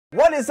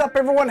What is up,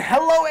 everyone?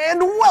 Hello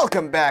and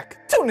welcome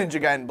back to Ninja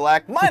Gaiden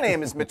Black. My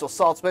name is Mitchell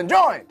Saltzman,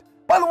 joined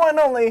by the one and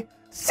only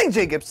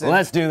CJ Gibson.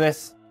 Let's do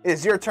this. It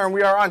is your turn.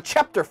 We are on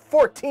chapter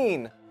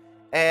 14,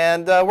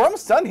 and we're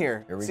almost done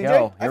here. Here we CJ,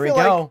 go. Here we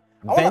go.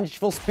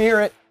 Vengeful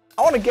spirit.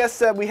 I want to guess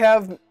that we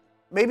have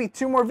maybe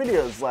 2 more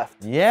videos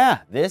left. Yeah,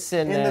 this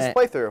and in this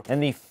playthrough.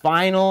 And the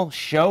final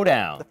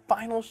showdown. The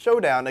final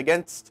showdown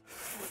against.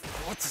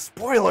 What's a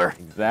spoiler?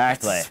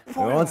 Exactly.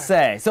 Spoiler. We won't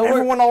say. So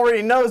everyone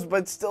already knows,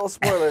 but it's still a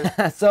spoiler.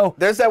 So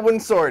there's that wooden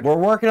sword. We're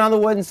working on the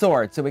wooden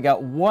sword. So we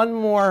got one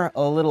more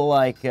little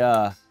like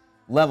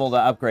level to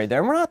upgrade there.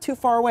 And we're not too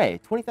far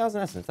away.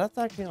 20,000 essence. That's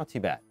actually not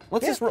too bad.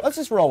 Let's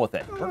just roll with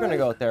it. We're gonna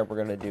go out there. We're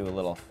gonna do a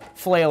little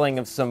flailing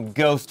of some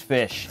ghost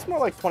fish. It's more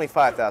like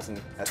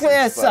 25,000 essence.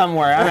 Yeah,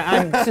 somewhere.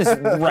 I'm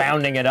just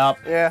rounding it up.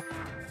 Yeah.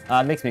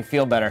 It makes me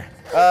feel better.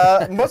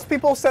 Most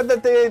people said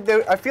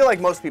that I feel like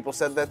most people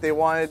said that they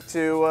wanted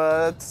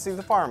to see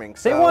the farming.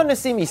 So. They wanted to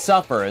see me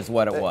suffer, is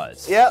what it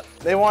was. Yep,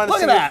 they wanted. Look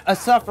to at that, a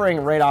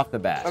suffering right off the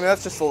bat. I mean,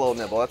 that's just a little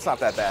nibble. That's not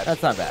that bad.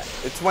 That's not bad.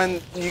 It's when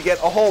you get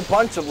a whole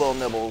bunch of little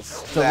nibbles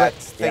so that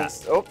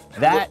things. Yeah. Oh,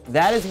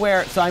 that is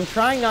where. So I'm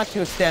trying not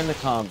to extend the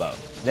combo.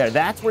 There,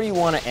 that's where you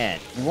want to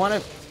end. You want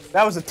to.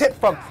 That was a tip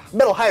from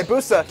Metal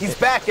Hayabusa. He's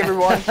back,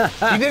 everyone.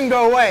 He didn't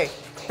go away.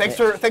 Thanks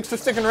for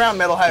sticking around,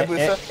 Metal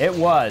Hayabusa. It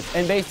was,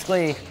 and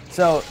basically,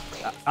 so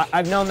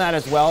I've known that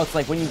as well. It's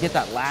like when you get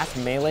that last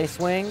melee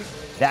swing,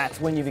 that's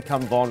when you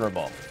become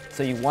vulnerable.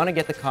 So you want to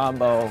get the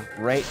combo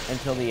right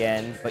until the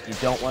end, but you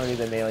don't want to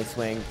do the melee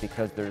swing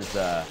because there's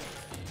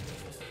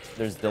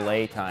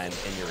delay time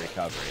in your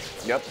recovery.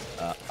 Yep.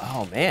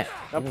 Oh man.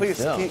 No,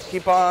 please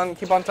keep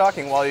on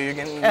talking while you're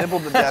getting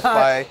nibbled to death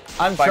by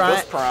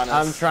ghost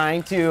piranhas.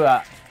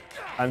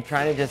 I'm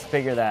trying to just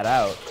figure that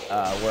out,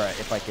 where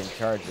if I can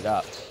charge it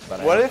up.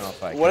 But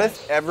what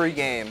if every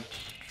game,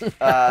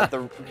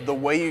 the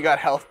way you got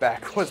health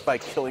back was by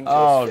killing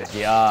ghost fish?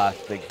 Oh gosh,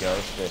 the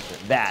ghost fish.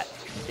 That,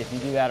 if you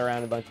do that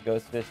around a bunch of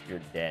ghost fish, you're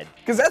dead.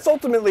 Because that's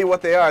ultimately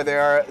what they are.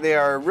 They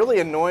are a really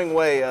annoying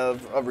way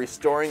of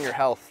restoring your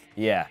health.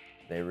 Yeah,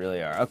 they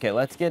really are. Okay,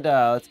 let's get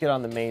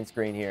on the main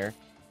screen here.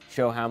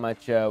 Show how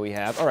much we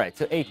have. All right,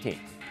 so 18.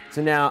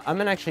 So now I'm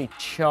gonna actually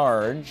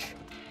charge.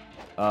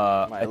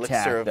 My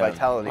elixir of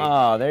vitality.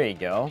 Oh, there you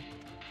go.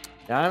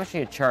 Now I'm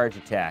actually a charge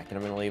attack, and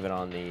I'm going to leave it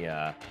on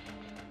the.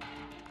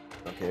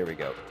 Okay, here we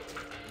go.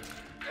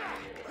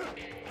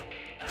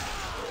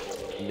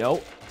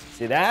 Nope.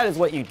 See, that is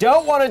what you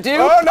don't want to do.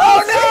 Oh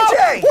no,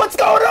 CJ! What's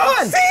going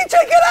on? CJ,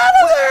 get out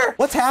of there!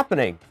 What's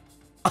happening?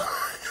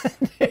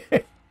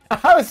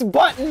 I was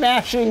button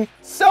mashing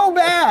so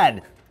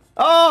bad.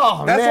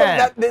 Oh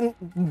man.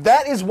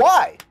 That is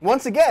why.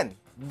 Once again.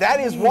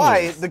 That is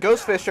why the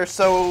ghost fish are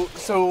so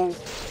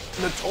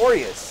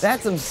notorious.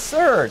 That's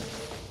absurd.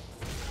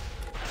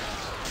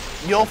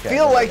 You'll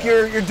feel like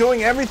you're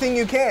doing everything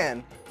you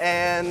can,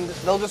 and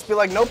they'll just be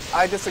like, nope,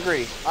 I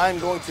disagree. I'm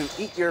going to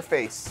eat your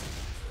face.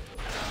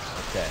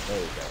 Okay, there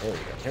we go, here we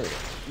go, here we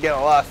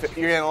go.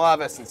 You're getting a lot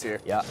of essence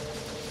here. Yeah.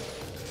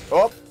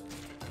 Oh.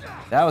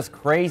 That was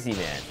crazy,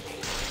 man.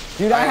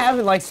 Dude, I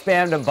haven't like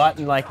spammed a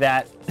button like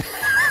that.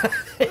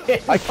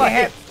 I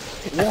can't.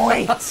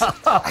 Wait!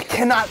 I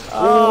cannot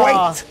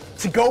wait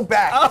to go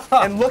back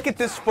and look at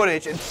this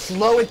footage and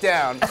slow it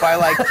down by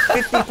like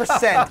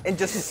 50% and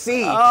just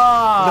see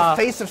the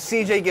face of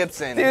CJ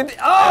Gibson. Dude, the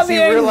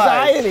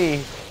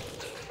anxiety.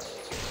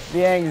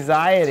 The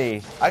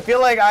anxiety. I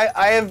feel like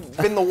I have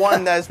been the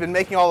one that has been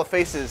making all the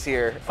faces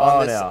here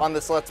on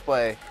this Let's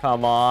Play.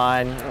 Come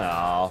on.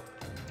 No.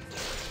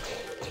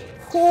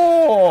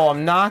 Cool,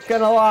 I'm not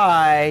gonna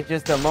lie.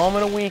 Just a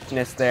moment of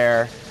weakness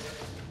there.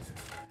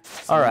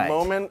 All right.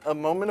 A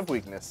moment of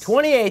weakness.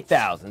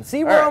 28,000.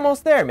 See, we're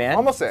almost there, man.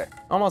 Almost there.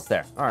 Almost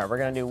there. All right, we're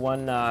gonna do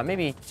one,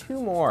 maybe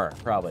 2 more,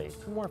 probably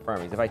 2 more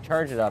farmings if I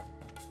charge it up.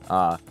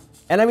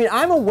 And I mean,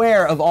 I'm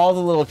aware of all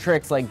the little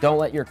tricks, like don't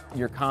let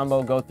your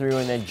combo go through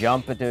and then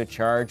jump into a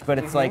charge. But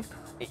it's like,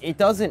 it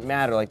doesn't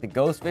matter. Like the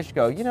ghost fish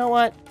go, you know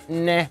what?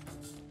 Nah,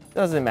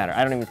 doesn't matter.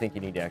 I don't even think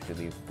you need to actually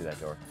leave through that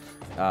door.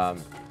 I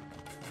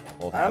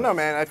don't know,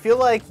 man. I feel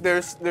like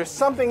there's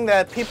something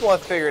that people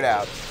have figured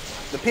out.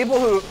 The people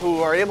who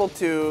are able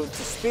to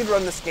speedrun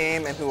this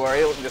game and who are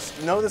able to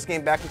just know this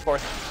game back and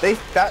forth, they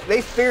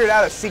figured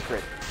out a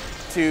secret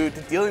to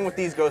dealing with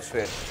these ghost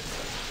fish.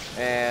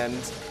 And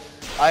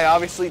I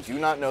obviously do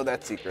not know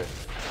that secret.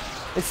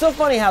 It's so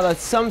funny how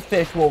some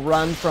fish will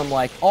run from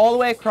like all the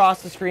way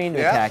across the screen to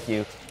attack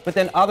you, but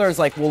then others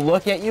like will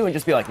look at you and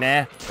just be like,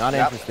 nah, not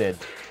interested.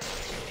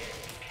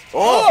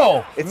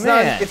 Oh, it's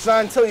man. It's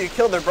not until you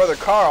kill their brother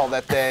Carl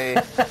that they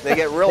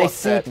get real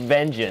upset. They seek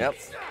vengeance.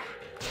 Yep.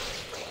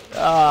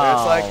 Oh,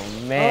 it's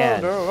like,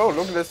 man. Oh,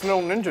 look at this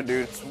little ninja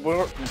dude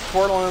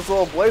twirling his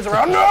little blades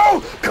around.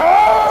 No!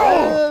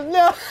 Carl!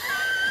 No!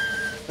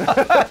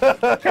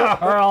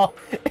 Carl.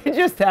 We're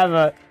just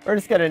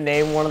going to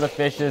name one of the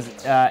fishes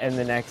in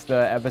the next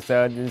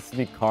episode. This will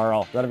be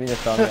Carl. That'll be the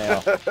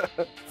thumbnail.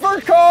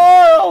 For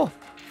Carl!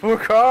 For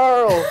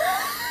Carl!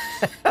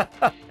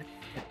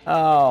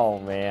 Oh,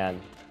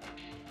 man.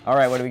 All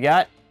right, what do we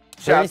got?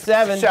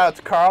 37. Shout out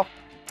to Carl.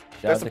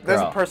 Shout out to There's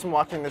a Carl. person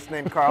watching this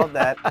named Carl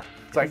that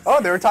it's like,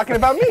 oh, they were talking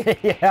about me.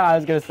 Yeah, I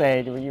was gonna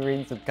say, were you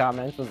reading some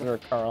comments? Was there a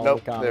Carl Nope,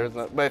 in the comments? there's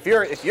no. But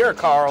if you're a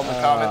Carl in the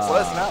comments,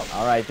 let us know.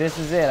 All right, this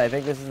is it. I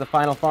think this is the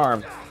final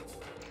farm.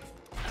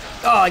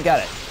 Oh, I got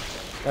it.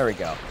 There we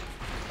go.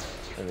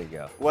 There we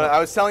go. When I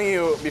was telling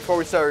you before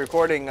we started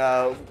recording,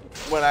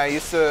 when I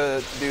used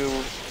to do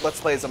Let's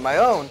Plays of my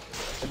own,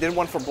 I did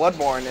one for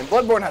Bloodborne, and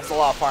Bloodborne has a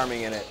lot of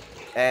farming in it.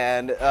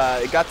 And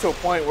it got to a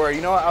point where,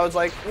 you know what, I was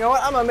like, you know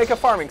what, I'm gonna make a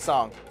farming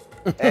song.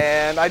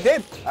 And I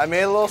did. I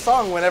made a little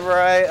song whenever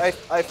I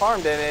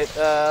farmed, and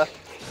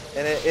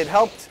it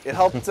helped. It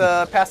helped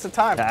pass the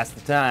time. Pass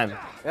the time.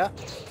 Yeah.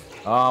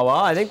 Oh, well,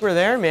 I think we're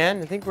there,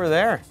 man. I think we're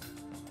there.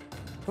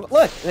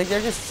 Look, like,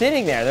 they're just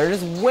sitting there. They're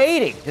just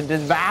waiting to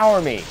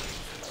devour me.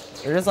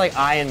 They're just like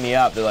eyeing me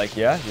up. They're like,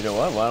 yeah, you know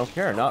what? Well, I don't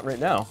care. Not right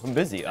now. I'm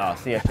busy. Oh,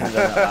 see, I could have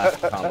done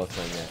that last combo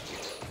swing there.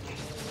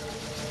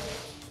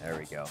 There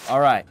we go. All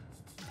right.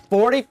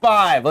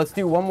 45. Let's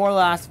do one more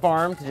last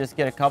farm to just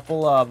get a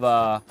couple of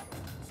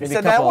maybe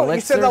a couple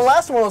elixirs. You said the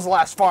last one was the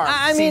last farm,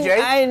 I mean, CJ.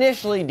 I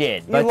initially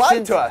did. You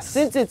lied to us.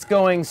 Since it's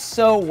going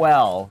so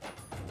well,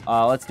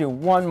 let's do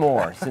one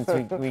more since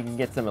we can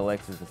get some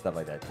elixirs and stuff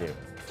like that too.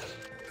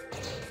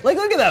 Like,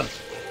 look at them.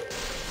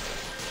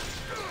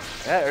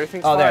 Yeah,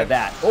 everything's fine. Oh, there,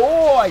 that.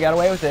 Oh, I got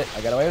away with it.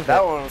 I got away with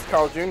that it. one was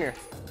Carl Jr.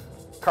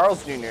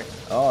 Carl's Jr.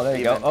 Oh, there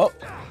you go. Oh,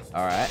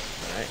 all right,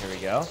 here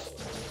we go.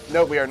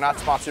 No, we are not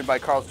sponsored by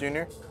Carl's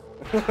Jr.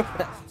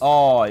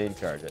 Oh, I didn't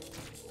charge it.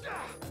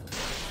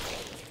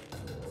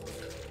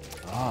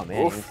 Oh,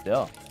 man, even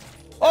still.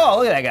 Oh,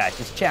 look at that guy,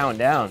 just chowing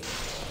down.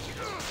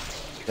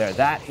 There,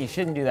 that, you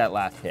shouldn't do that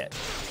last hit.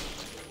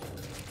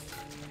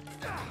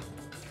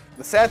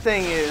 The sad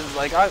thing is,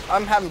 like,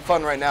 I'm having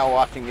fun right now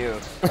watching you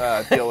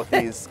deal with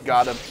these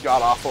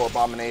god-awful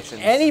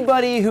abominations.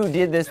 Anybody who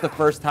did this the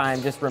first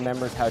time just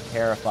remembers how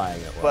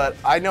terrifying it was. But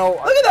I know...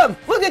 Look at them!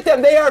 Look at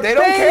them! They are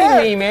baiting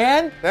me,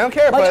 man! They don't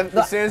care, like,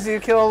 but as soon as you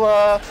kill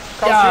Carl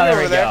Jr. there we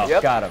over there... go.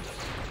 Yep. Got him.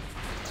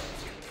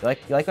 You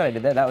like what I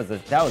did there? That was a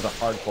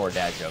hardcore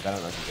dad joke. I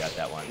don't know if you got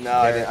that one.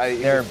 No,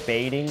 they're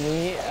baiting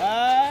me.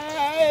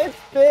 It's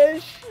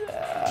fish.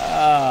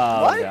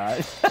 Oh, what?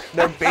 God.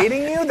 They're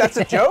baiting you? That's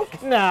a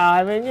joke? No,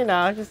 I mean, you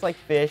know, just like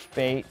fish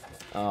bait.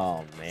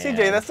 Oh, man.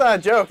 CJ, that's not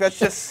a joke. That's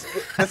just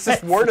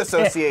word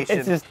association.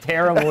 It's just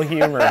terrible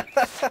humor.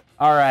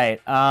 All right.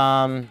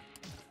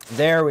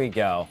 There we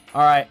go.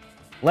 All right.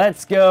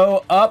 Let's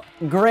go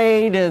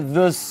upgrade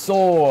the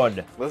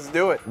sword. Let's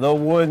do it. The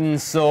wooden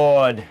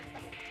sword.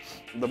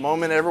 The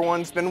moment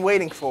everyone's been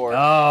waiting for.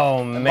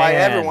 Oh, man. And by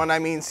everyone, I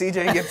mean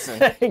CJ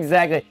Gibson.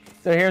 Exactly.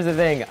 So here's the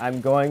thing.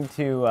 I'm going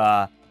to,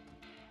 all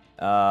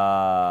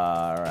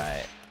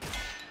right.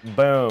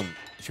 Boom.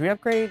 Should we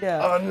upgrade?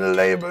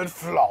 Unlabored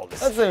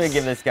flawless. Let's let me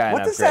give this guy an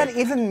upgrade. What does that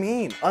even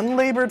mean?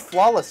 Unlabored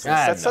flawlessness.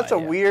 That's such a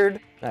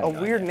weird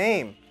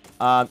name.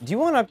 Do you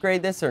want to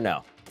upgrade this or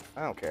no?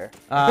 I don't care.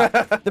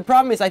 The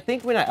problem is, I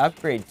think when I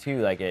upgrade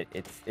too, like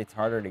it's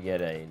harder to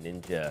get a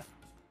ninja.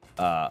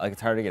 Like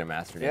it's harder to get a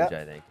master ninja,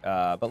 I think.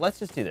 But let's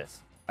just do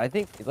this. I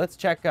think let's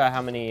check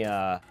how many.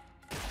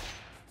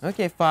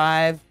 Okay,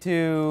 5,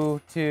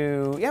 2,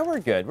 2. Yeah,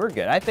 we're good. We're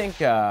good. I think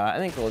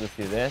we'll just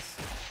do this.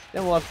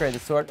 Then we'll upgrade the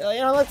sword.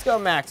 You know, let's go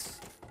max.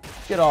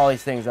 Let's get all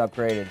these things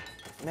upgraded.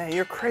 Man,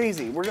 you're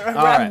crazy. We're gonna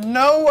have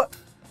no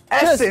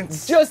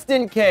essence. Just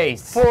in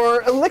case.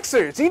 For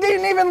elixirs. You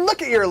didn't even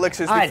look at your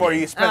elixirs before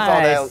you spent all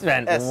that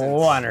spent essence.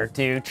 1 or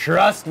 2.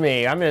 Trust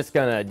me. I'm just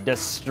gonna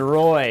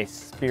destroy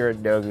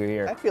Spirit Dogu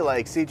here. I feel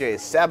like CJ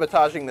is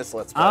sabotaging this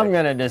Let's Play. I'm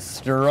gonna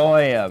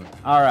destroy him.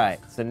 All right.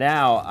 So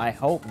now I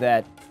hope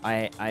that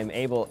I'm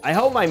able. I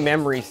hope my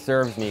memory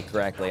serves me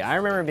correctly. I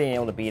remember being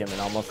able to beat him in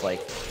almost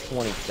like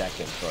 20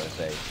 seconds, sort of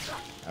thing.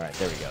 All right,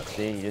 there we go.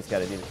 See, you just got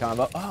to do the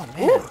combo. Oh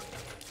man. Woo.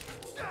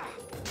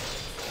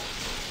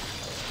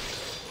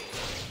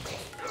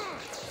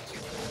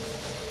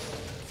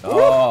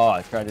 Oh,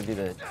 I tried to do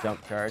the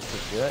jump charge to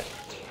do it.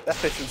 That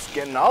fish was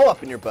getting all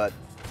up in your butt.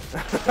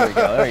 There we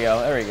go. There we go.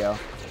 There we go.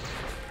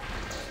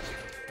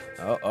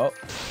 Oh.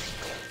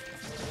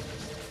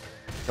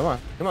 Come on.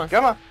 Come on.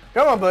 Come on.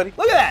 Come on, buddy.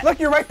 Look at that.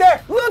 Look, you're right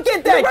there. Look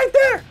at that. You're right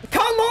there.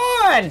 Come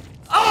on.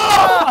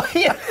 Oh,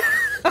 yeah.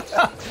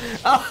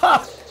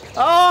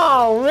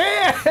 Oh,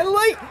 man.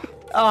 Like,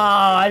 oh,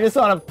 I just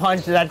want to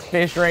punch that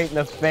fish right in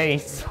the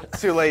face.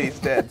 It's too late. He's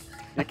dead.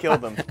 You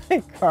killed him.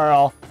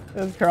 Carl.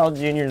 This is Carl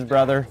Jr.'s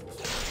brother.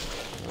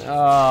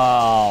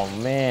 Oh,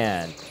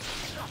 man.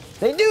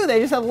 They do. They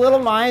just have little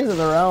minds of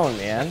their own,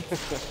 man.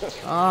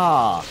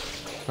 Oh.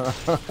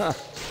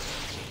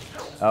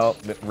 Oh,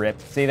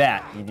 rip. See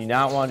that? You do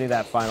not want to do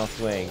that final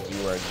swing.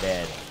 You are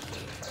dead.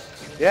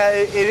 Yeah,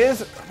 it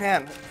is.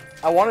 Man,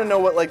 I want to know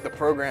what like the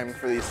programming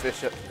for these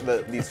fish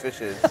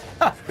is,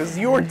 because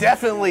you were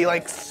definitely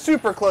like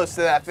super close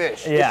to that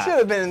fish. Yeah. It should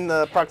have been in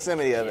the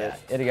proximity of it.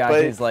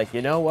 Itagaki's like,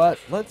 you know what?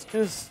 Let's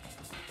just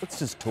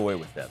toy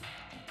with them.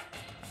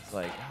 It's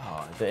like,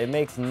 oh, it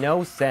makes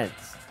no sense.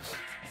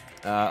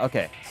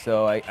 Okay,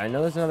 so I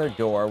know there's another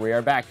door. We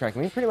are backtracking.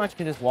 We pretty much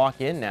can just walk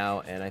in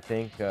now, and I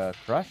think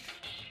Crush.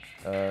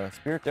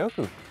 Spirit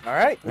Doku. All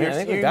right, Yeah,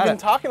 you've been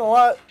talking a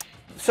lot.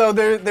 So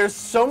there's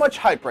so much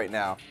hype right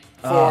now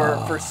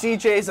for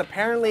CJ's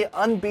apparently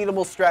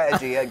unbeatable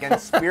strategy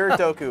against Spirit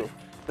Doku.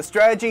 The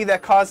strategy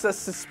that caused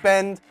us to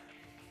spend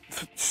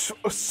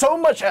so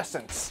much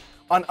essence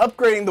on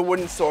upgrading the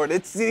wooden sword.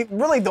 It's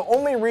really the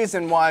only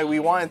reason why we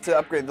wanted to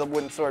upgrade the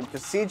wooden sword,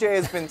 because CJ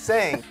has been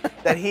saying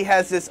that he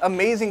has this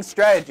amazing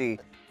strategy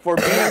for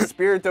beating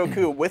Spirit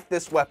Doku with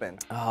this weapon.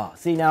 Oh,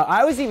 see, now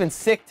I was even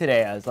sick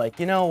today. I was like,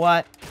 you know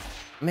what?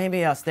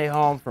 Maybe I'll stay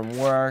home from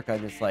work. I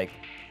just like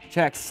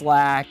check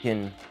Slack,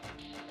 and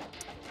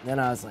then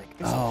I was like,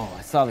 oh,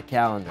 I saw the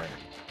calendar.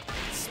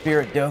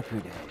 Spirit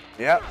Doku Day.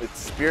 Yep,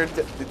 it's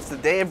the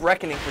day of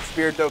reckoning for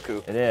Spirit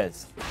Doku. It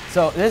is.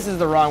 So this is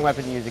the wrong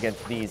weapon to use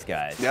against these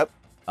guys. Yep.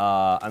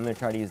 I'm gonna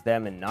try to use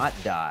them and not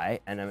die,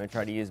 and I'm gonna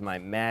try to use my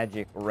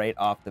magic right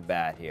off the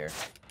bat here.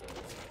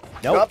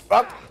 Nope.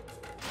 Up.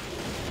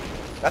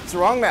 That's the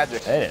wrong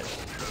magic. It is.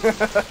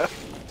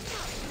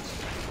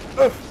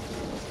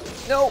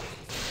 Nope.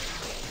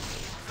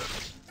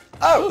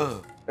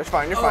 Oh! You're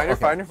fine, you're fine, you're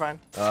fine, you're fine.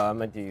 I'm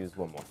going to use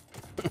one more.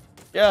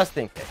 Just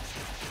in case.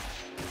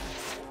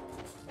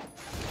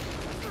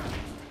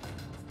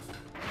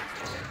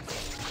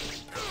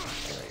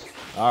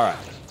 Alright.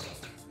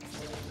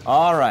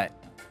 Alright.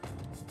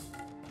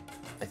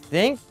 I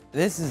think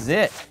this is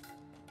it.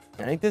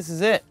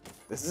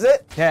 This is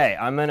it. Okay,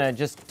 I'm gonna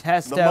just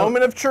test out the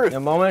moment of truth. The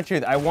moment of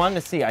truth. I want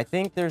to see. I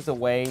think there's a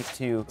way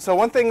to. So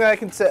one thing that I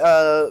can say,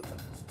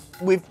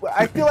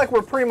 I feel like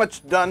we're pretty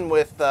much done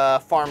with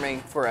farming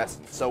for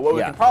essence. So what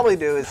we can probably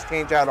do is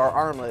change out our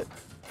armlet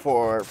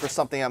for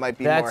something that might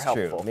be more helpful.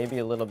 That's true. Maybe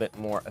a little bit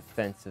more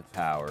offensive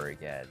power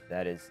again.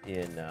 That is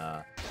in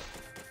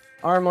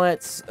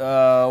armlets.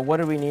 What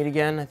do we need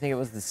again? I think it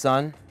was the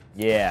sun.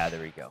 Yeah, there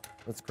we go.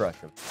 Let's crush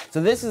them.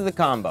 So this is the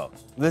combo.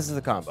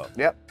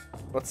 Yep.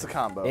 What's the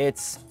combo?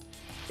 It's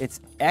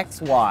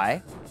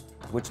XY,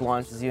 which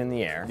launches you in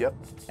the air. Yep.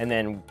 And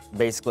then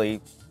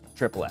basically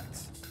triple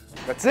X.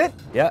 That's it?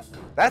 Yep.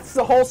 That's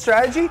the whole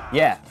strategy?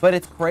 Yeah, but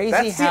it's crazy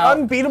That's the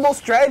unbeatable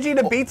strategy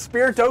to beat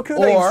Spirit Doku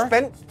that you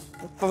spent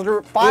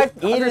for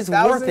 500,000? It is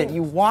worth it.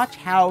 You watch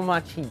how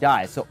much he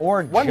dies. So,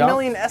 or 1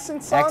 million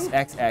essence on?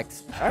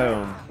 XXX,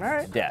 boom, All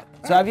right. death.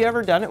 So have you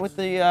ever done it with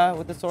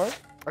the sword?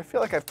 I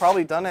feel like I've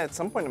probably done it at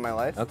some point in my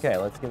life. Okay,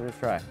 let's give it a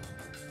try.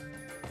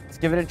 Let's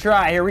give it a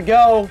try. Here we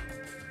go.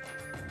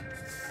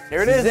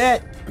 Here it is.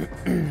 This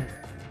is it.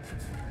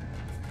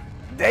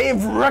 Day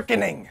of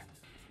reckoning.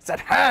 It's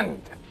at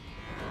hand.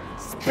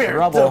 Spirit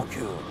Trouble.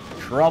 Doku.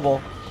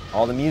 Trouble.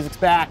 All the music's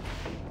back.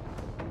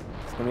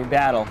 It's gonna be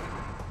battle.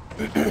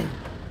 Do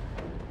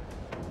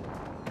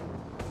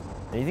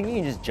you think you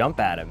can just jump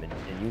at him and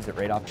use it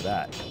right off the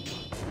bat?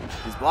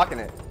 He's blocking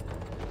it.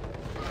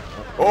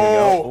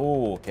 Oh!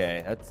 Oh,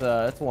 okay.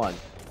 That's one.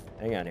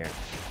 Hang on here.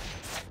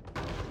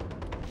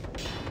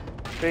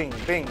 Bing,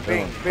 bing, Boom,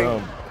 bing, bing.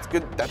 boom. That's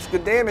good. That's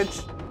good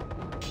damage.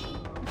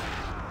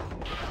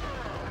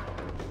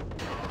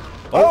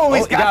 Oh,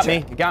 he's got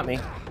me. He got me.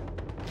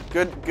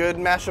 Good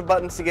mash of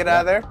buttons to get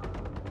out of there.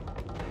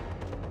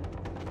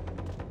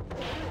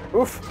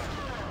 Oof.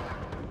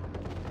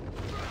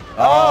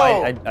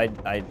 Oh!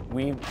 I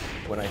weaved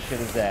when I should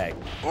have zagged.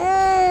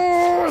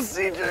 Oh,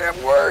 CJ,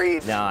 I'm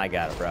worried. No, I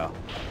got it, bro.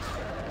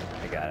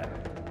 I got it.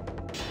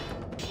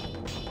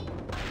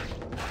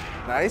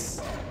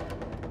 Nice.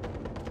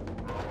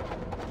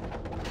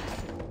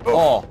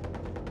 Oh.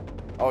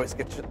 Always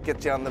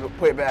get you on the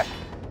way back.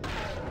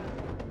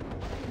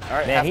 All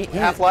right, Man,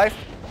 half-life.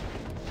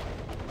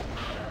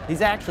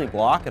 He's actually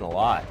blocking a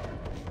lot.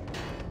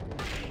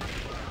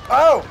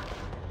 Oh!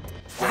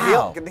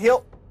 Wow. Get the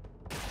heal.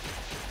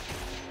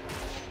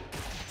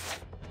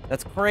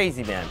 That's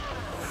crazy, man.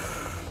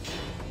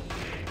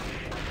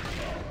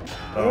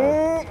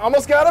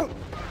 Almost got him.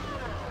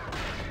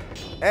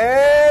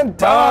 And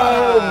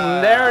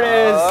done. There it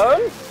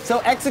is. So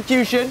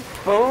execution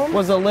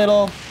was a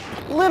little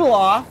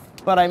off,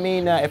 but I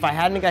mean, if I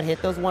hadn't got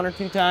hit those 1 or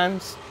 2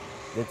 times,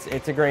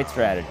 it's a great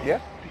strategy. Yeah.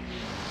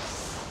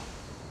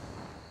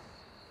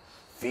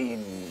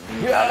 Fiend.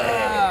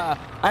 Yeah.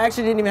 I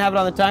actually didn't even have it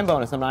on the time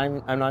bonus. I'm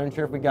not even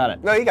sure if we got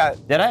it. No, you got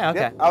it. Did I? Okay.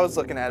 Yeah, I was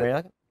looking at it.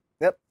 Really?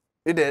 Yep,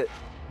 you did it.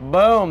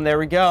 Boom, there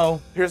we go.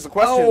 Here's the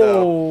question,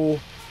 though.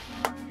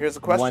 Here's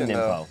the question,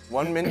 though.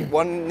 One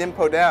One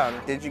Nimpo down.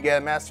 Did you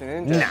get a Master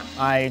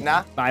Ninja?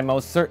 Nah. I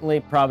most certainly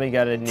probably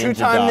got a Ninja Dog.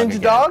 Two-time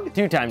Ninja Dog?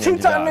 Two-time Ninja Dog.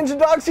 Two-time Ninja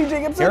Dog,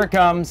 CJ Gibson? Here it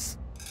comes.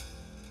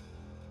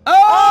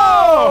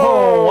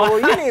 Oh!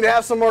 You need to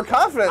have some more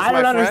confidence, my friend.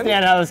 I don't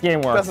understand how this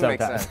game works Doesn't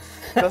make sense.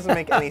 Doesn't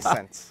make any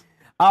sense.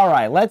 All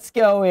right, let's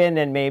go in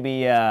and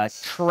maybe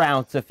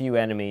trounce a few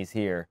enemies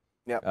here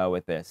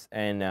with this.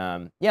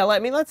 And yeah,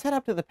 let's head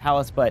up to the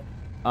palace, but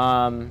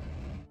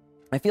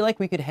I feel like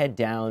we could head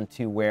down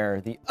to where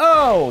the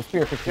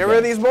Spearfish. Get rid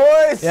of these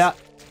boys. Yeah.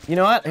 You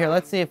know what? Here,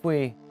 let's see if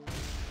we.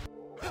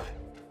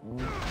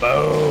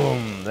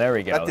 Boom! There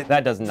we go.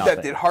 That does nothing.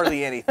 That did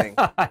hardly anything.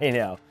 I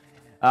know.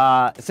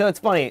 So it's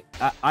funny.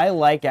 I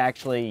like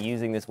actually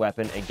using this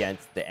weapon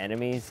against the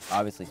enemies.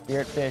 Obviously,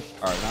 spirit fish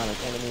are not an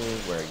enemy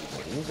where you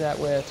can use that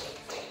with.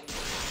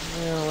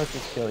 Well, let's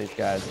just kill these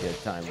guys. Get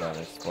a time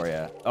bonus for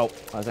you. Oh,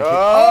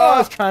 I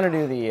was trying to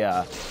do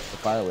the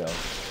fire wheel.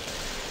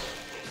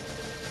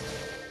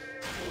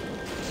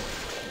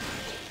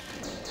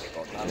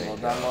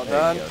 Well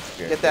done.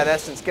 Get that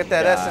essence. Get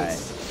that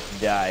essence.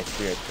 Die,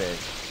 spirit fish.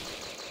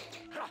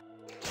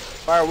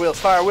 Fire wheels.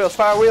 Fire wheels.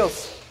 Fire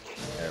wheels.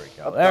 There we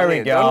go. There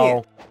we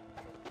go.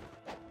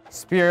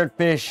 Spirit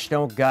fish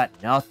don't got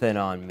nothing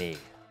on me.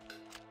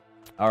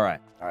 All right.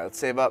 All right. Let's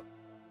save up.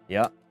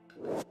 Yep.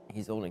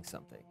 He's holding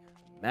something.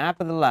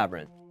 Map of the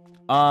labyrinth.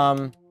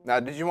 Now,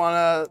 did you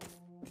wanna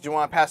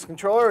pass the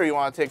controller, or you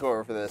wanna take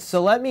over for this?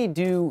 So let me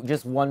do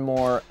just one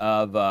more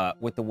of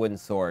with the wooden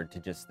sword to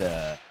just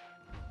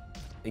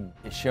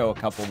show a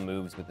couple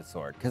moves with the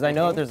sword, because I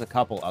know that there's a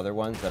couple other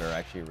ones that are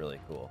actually really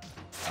cool.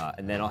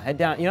 And then I'll head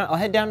down. You know, I'll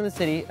head down to the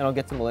city and I'll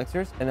get some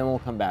elixirs, and then we'll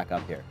come back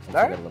up here since we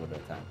got a little bit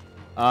of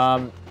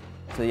time.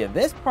 So yeah,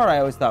 this part I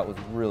always thought was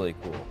really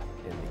cool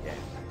in the game.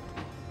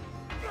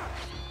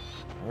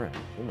 All right,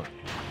 come on.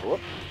 Whoop,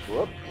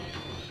 whoop.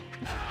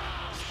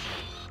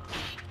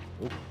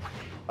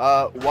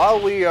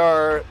 While we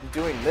are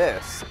doing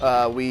this,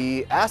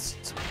 we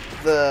asked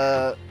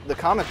the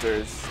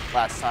commenters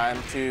last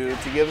time to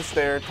give us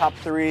their top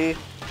 3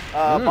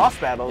 boss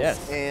battles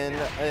in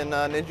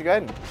Ninja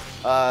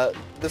Gaiden.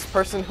 This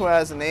person who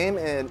has a name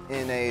in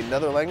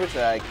another language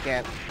that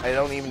I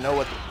don't even know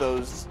what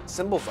those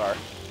symbols are.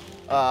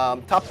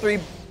 Top 3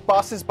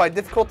 bosses by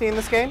difficulty in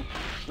this game.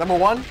 Number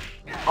 1,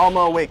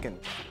 Alma Awakened.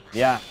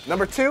 Yeah.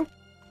 Number 2,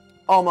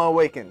 Alma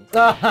Awakened.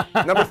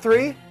 Number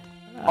 3,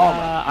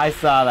 Alma. I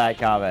saw that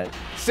comment.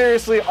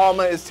 Seriously,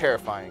 Alma is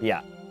terrifying.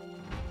 Yeah.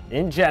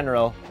 In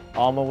general,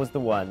 Alma was the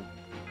one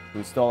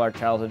who stole our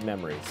childhood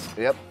memories.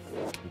 Yep.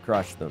 And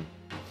crushed them.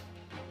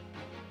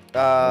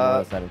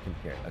 I didn't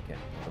compare. Okay,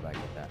 I'll go back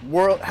with that.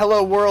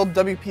 Hello World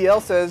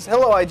WPL says,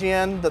 hello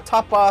IGN, the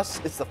top boss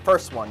is the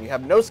first one. You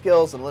have no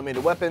skills and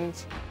limited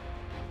weapons.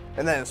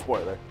 And then a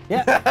spoiler.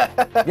 Yeah.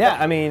 Yeah,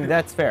 I mean,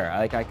 that's fair.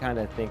 I kind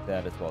of think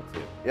that as well,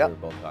 too. Yep. We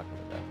were both talking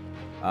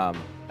about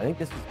that. I think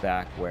this was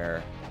back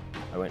where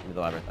I went into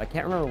the labyrinth. I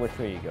can't remember which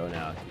way you go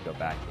now to go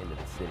back into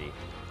the city.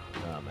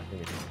 I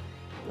think it's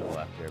to the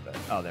left here, but...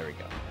 Oh, there we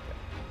go. Okay.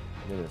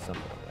 Maybe there's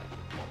something over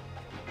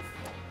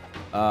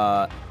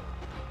there.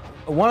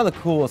 One of the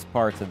coolest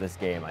parts of this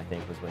game, I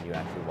think, was when you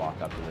actually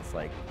walk up to this,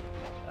 like,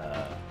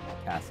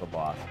 castle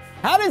boss.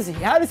 How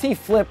does he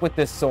flip with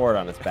this sword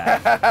on his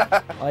back?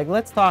 Like,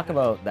 let's talk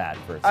about that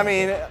for a second. I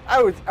mean,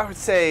 I would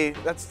say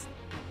that's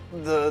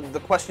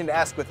the question to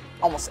ask with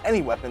almost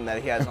any weapon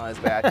that he has on his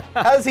back.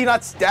 How does he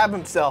not stab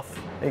himself?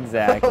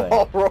 Exactly.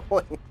 While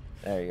rolling.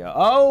 There you go.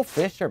 Oh,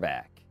 fish are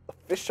back. The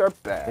fish are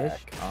back.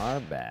 Fish are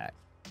back.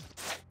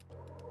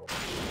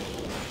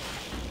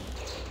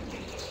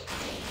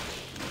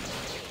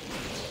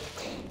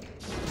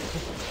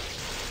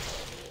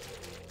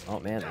 Oh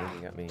man,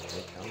 you got me.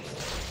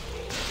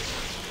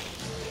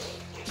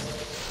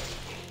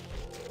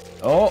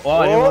 Oh,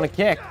 I didn't want to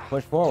kick.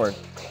 Push forward.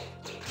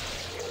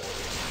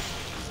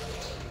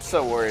 I'm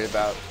so worried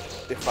about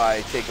if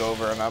I take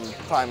over and I'm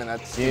climbing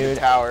that stupid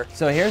tower.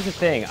 So here's the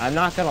thing. I'm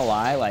not going to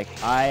lie. Like,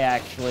 I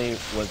actually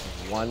was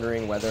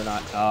wondering whether or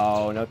not...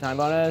 Oh, no time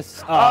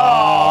bonus.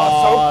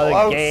 Oh, so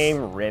close. The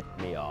game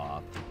ripped me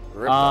off.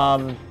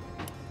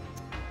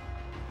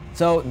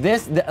 So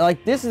this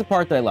is the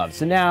part that I love.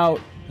 So now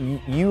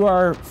you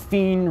are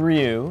Fiend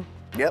Ryu.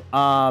 Yep.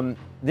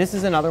 This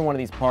is another one of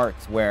these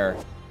parts where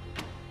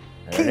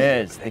there it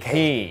is, the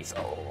key.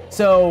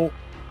 So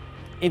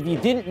if you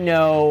didn't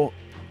know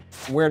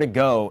where to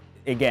go,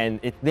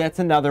 again, that's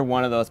another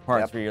one of those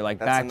parts where you're like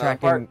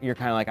backtracking. You're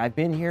kind of like, I've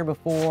been here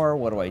before.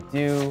 What do I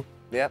do?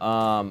 Yep.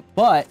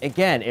 But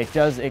again, it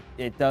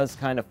does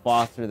kind of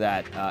foster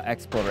that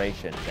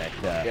exploration.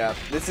 Yeah.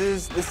 This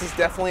is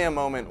definitely a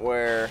moment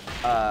where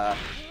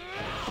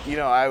you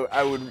know,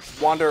 I would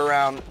wander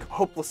around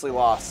hopelessly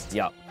lost.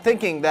 Yep.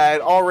 Thinking that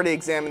I'd already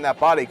examined that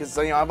body because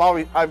you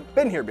know I've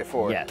been here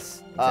before.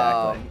 Yes.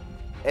 Exactly.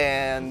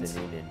 And the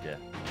new ninja.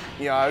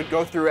 You know, I would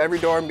go through every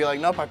door and be like,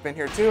 nope, I've been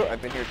here too.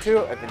 I've been here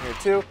too. I've been here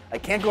too. I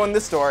can't go in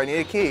this door. I need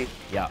a key.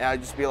 Yeah. And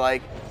I'd just be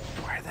like,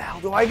 where the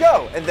hell do I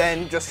go? And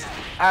then just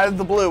out of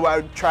the blue, I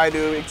would try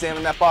to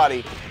examine that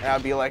body, and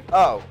I'd be like,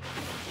 oh,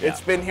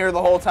 it's been here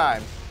the whole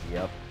time.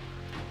 Yep.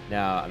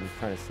 Now I'm just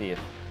trying to see if.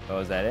 Oh,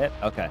 is that it?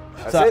 Okay.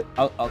 That's it.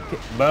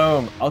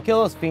 Boom. I'll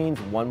kill those fiends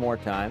one more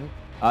time.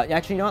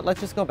 Actually, you know what? Let's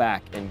just go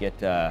back and get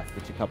you a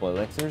couple of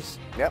elixirs.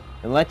 Yep.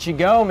 And let you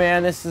go,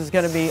 man. This is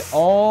going to be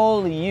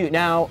all you.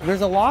 Now,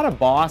 there's a lot of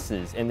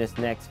bosses in this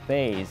next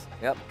phase.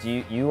 Yep.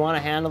 Do you want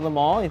to handle them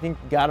all? You think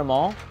you got them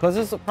all? Because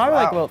there's probably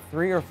like about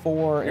 3 or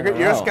 4 You're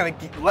just going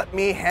to let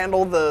me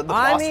handle the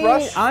boss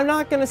rush? I'm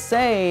not going to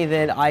say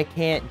that I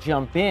can't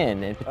jump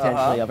in and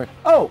potentially...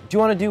 Oh, do you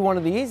want to do one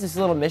of these? This is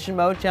a little mission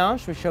mode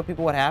challenge. Should we show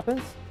people what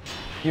happens?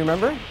 Do you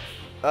remember?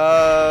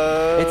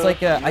 It's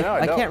like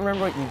I can't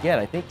remember what you get.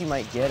 I think you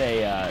might get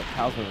a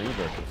Talisman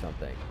Rebirth or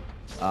something.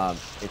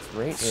 It's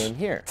right in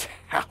here.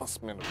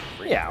 Talisman of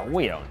Rebirth. Yeah,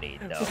 we don't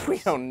need those. We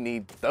don't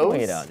need those.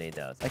 We don't need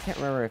those. I can't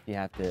remember if you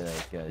have to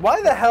like.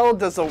 Why the hell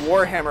does a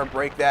Warhammer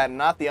break that and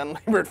not the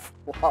unlabored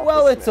flawlessness?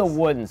 Well, it's a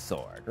wooden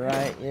sword,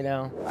 right? You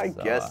know. I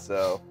guess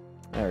so.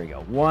 There we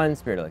go. 1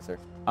 spirit elixir.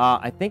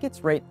 I think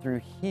it's right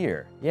through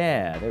here.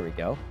 Yeah, there we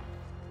go.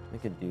 We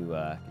could do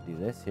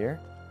this here.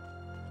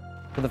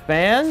 For the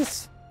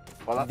fans.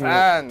 For the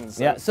fans.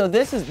 Yeah. So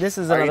this is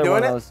another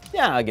one of those.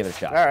 Yeah, I'll give it a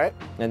shot. All right.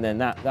 And then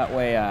that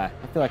way, I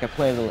feel like I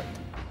played a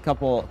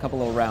couple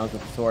little rounds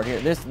with the sword here.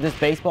 This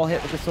baseball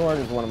hit with the sword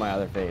is one of my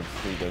other faves.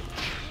 So you go,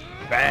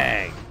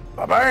 bang,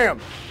 bam.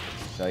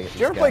 So did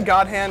you ever play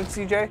God Hand,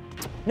 CJ?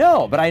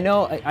 No, but I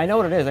know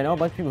what it is. I know a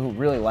bunch of people who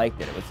really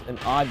liked it. It was an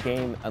odd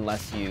game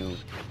unless you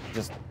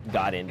just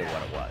got into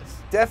what it was.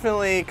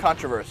 Definitely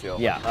controversial.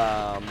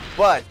 Yeah.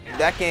 But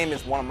that game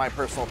is one of my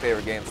personal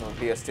favorite games on the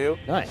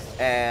PS2. Nice.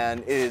 And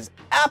it is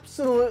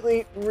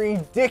absolutely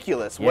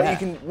ridiculous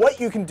what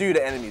you can do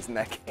to enemies in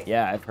that game.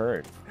 Yeah, I've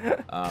heard.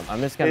 I'm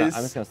just gonna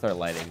start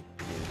lighting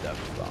these up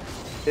as well.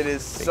 It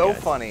is so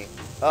funny.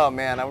 Oh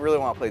man, I really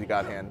want to play the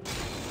God Hand.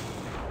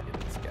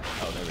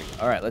 Oh, there we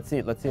go. All right, let's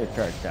see what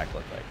charge attack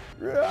looks like.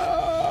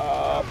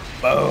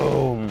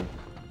 Boom.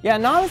 Yeah,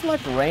 not as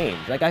much range.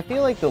 Like, I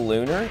feel like the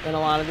Lunar in a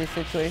lot of these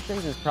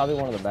situations is probably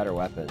one of the better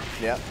weapons.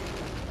 Yep.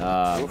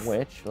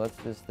 Which, let's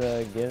just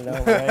get it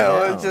over right now.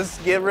 Let's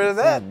just get rid of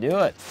that. Do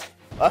it.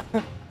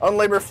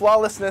 Unlabored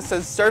flawlessness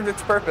has served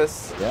its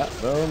purpose. Yeah,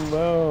 boom,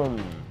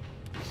 boom.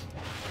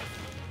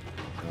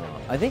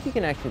 I think you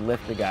can actually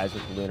lift the guys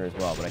with the Lunar as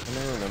well, but I can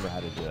never remember how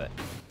to do it.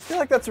 I feel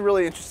like that's a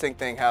really interesting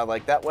thing, how,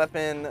 like, that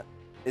weapon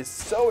is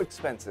so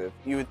expensive.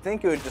 You would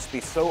think it would just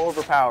be so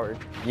overpowered.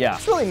 Yeah.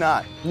 It's really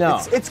not.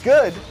 No. It's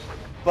good,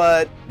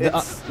 but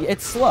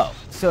it's slow.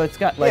 So it's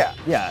got like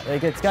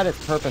like it's got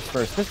its purpose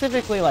first.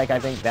 Specifically, like I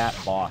think that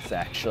boss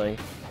actually,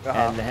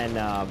 and then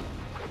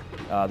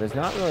there's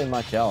not really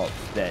much else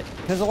that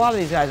because a lot of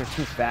these guys are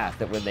too fast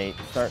that when they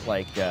start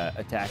like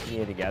attacking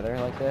you together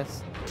like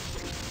this.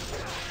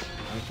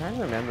 I'm trying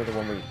to remember the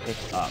one where you pick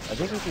up. I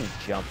think you can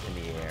jump in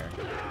the air.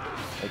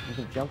 Like you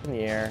can jump in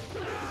the air.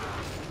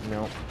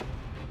 No.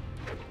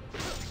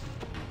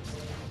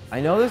 I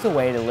know there's a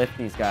way to lift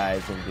these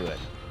guys and do it,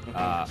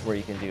 where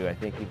you can do, I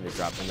think you can just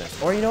drop from this.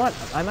 Or you know what,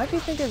 I might be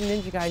thinking of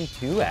Ninja Gaiden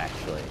 2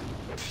 actually.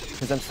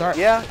 Because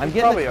I'm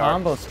getting the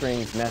combo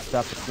strings messed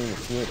up between the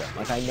two of them.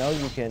 Like I know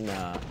you can,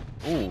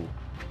 ooh.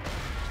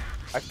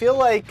 I feel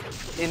like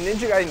in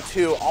Ninja Gaiden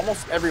 2,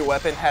 almost every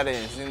weapon had an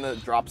Izuna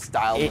drop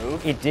style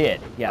move. It did,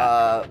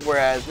 yeah.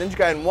 Whereas Ninja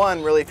Gaiden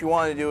 1, really, if you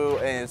wanted to do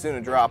an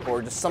Izuna drop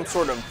or just some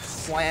sort of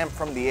slam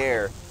from the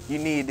air, you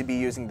needed to be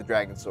using the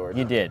Dragon Sword.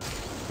 You did,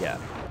 yeah.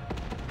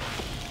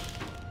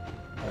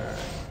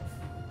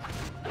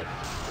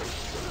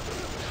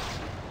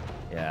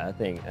 Yeah, I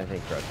think Crush is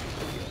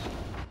pretty good.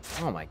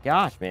 Oh my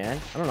gosh, man.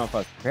 I don't know if I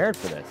was prepared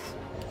for this.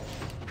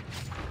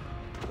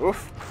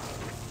 Oof.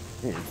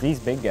 Dude, it's these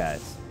big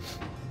guys.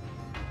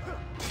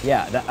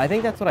 Yeah, I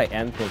think that's what I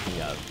am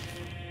thinking of.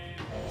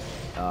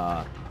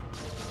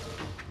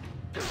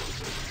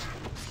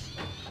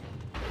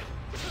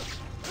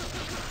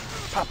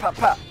 Pop, pop,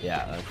 pop.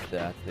 Yeah,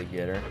 that's the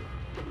getter.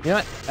 You know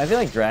what? I feel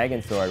like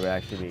Dragon Sword would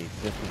actually be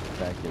just as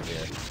effective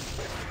here.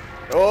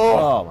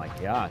 Oh my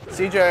gosh.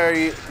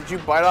 CJ, did you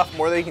bite off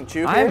more than you can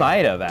chew here? I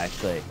might have,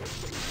 actually.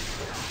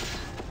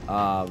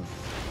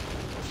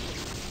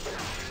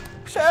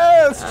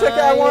 Let's check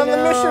out one of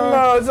the mission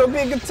modes. It'll be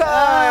a good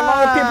time.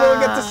 All the people will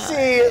get to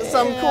see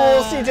some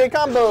cool CJ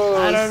combos.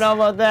 I don't know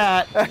about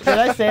that. Did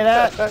I say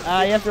that?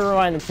 You have to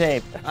rewind the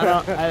tape.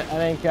 I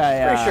think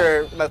I... Pretty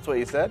sure that's what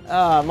you said.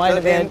 Might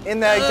have been. In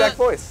that exact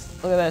voice.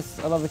 Look at this.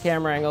 I love the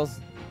camera angles.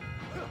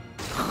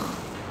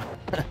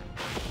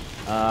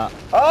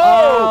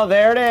 Oh,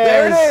 there it is.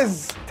 There it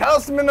is.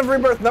 Talisman of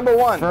Rebirth,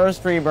 #1.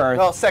 First rebirth.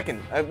 Well,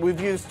 second.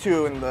 We've used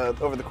 2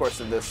 over the course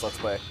of this Let's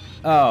Play.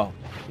 Oh,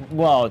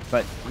 well,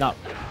 but no.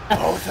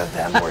 Both of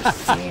them were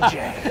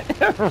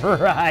CJ.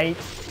 Right.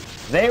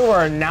 They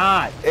were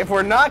not. If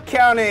we're not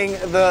counting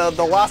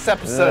the lost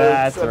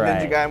episodes of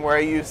Ninja Gaiden where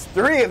I used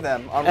 3 of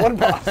them on one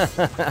boss.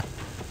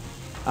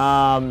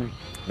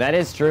 That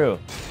is true.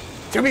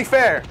 To be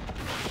fair,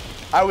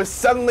 I was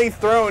suddenly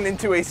thrown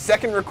into a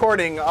second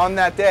recording on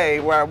that day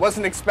where I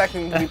wasn't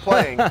expecting to be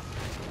playing. It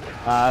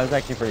was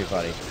actually pretty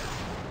funny.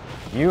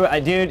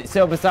 Dude,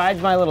 so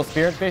besides my little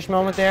spirit fish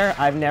moment there,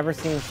 I've never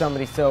seen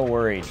somebody so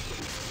worried.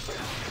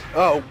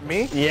 Oh,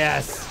 me?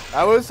 Yes.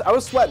 I was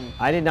sweating.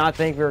 I did not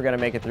think we were going to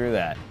make it through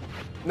that.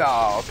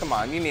 No, come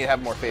on. You need to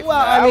have more faith in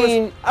that. I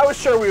mean... I was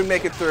sure we would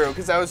make it through,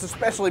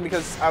 especially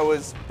because I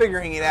was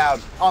figuring it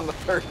out on the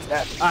 3rd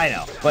test. I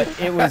know, but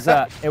it was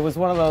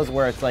one of those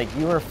where it's like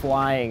you were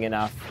flying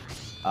enough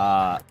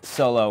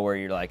solo where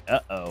you're like,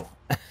 uh-oh.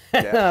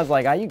 And I was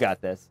like, you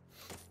got this.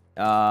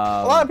 A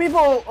lot of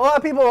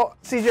people,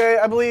 CJ,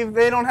 I believe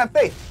they don't have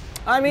faith.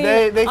 I mean,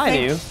 I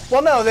do.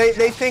 Well, no,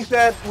 they think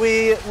that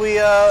we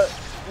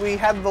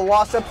had the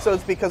lost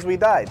episodes because we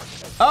died.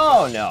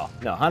 Oh no,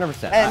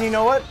 100%. And you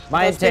know what?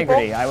 My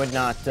integrity, I would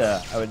not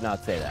say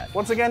that.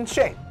 Once again,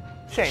 shame.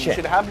 Shane, you Shit.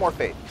 should have more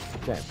faith.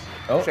 Shame.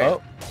 Oh, Shame.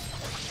 oh.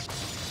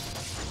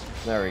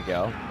 There we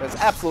go. That's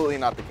absolutely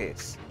not the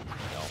case.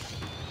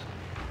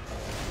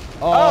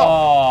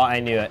 Oh, I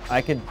knew it.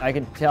 I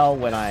could tell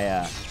when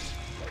I.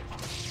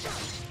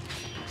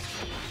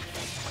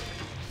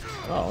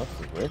 Oh,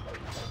 that's weird.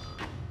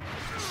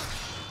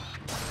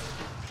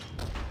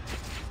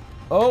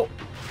 Oh.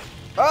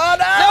 Oh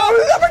no!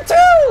 Number 2!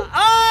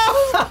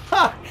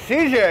 Oh!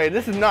 CJ,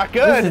 this is not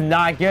good. This is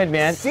not good,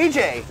 man.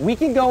 CJ. We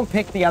can go and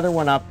pick the other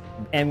one up,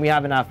 and we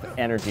have enough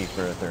energy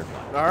for a third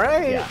one. All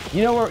right. Yeah.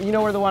 You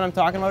know where the one I'm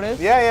talking about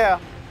is? Yeah, yeah.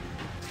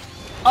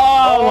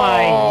 Oh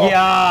my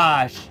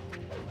gosh!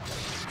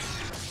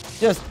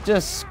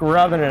 Just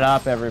scrubbing it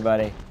up,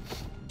 everybody.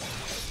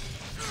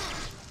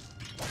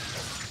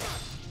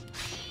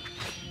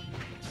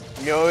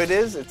 You know what it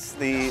is? It's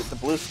the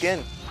blue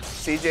skin.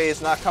 CJ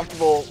is not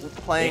comfortable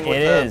playing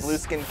with the blue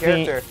skin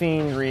character.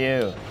 Fiend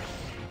Ryu.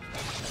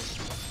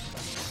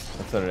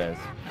 That's what it is.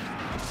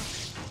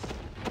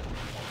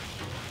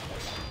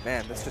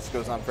 Man, this just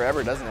goes on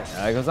forever, doesn't it?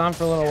 It goes on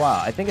for a little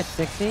while. I think it's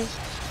 60.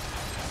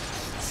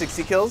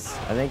 60 kills?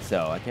 I think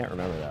so. I can't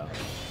remember though.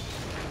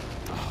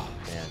 Oh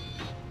man.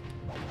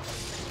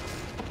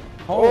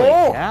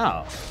 Holy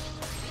cow.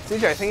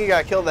 CJ, I think you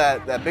gotta kill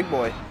that big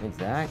boy.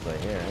 Exactly.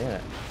 Here, yeah.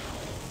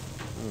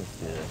 Let's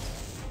do this.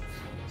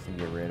 Just to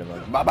get rid of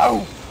him.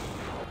 Ba-boom!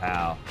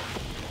 Wow.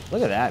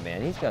 Look at that,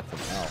 man. He's got some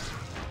health.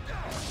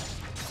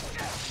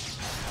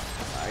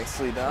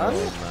 Nicely done.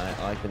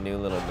 I like the new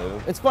little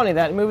move. It's funny,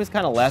 that move is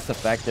kind of less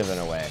effective in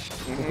a way.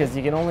 Because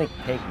you can only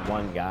take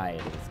one guy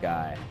into the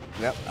sky.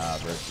 Yep.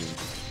 Versus...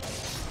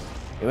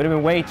 It would have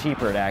been way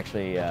cheaper to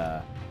actually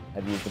have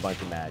used a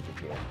bunch of magic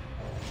here.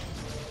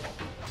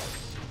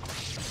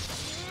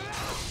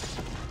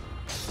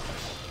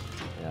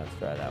 Yeah, let's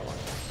try that one.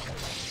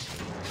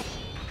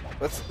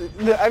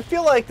 I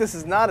feel like this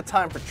is not a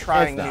time for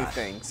trying new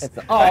things.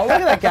 Oh, look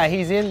at that guy.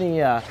 He's in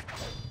the...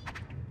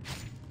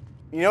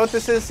 You know what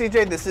this is,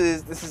 CJ? This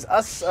is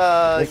us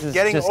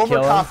getting just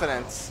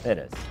overconfidence. It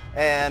is.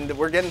 And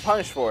we're getting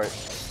punished for it.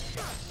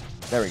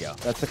 There we go.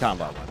 That's the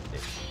combo one.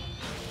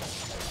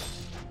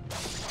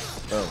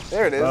 Boom.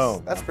 There it is.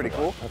 Boom. That's pretty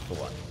cool. That's the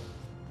one.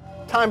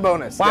 Time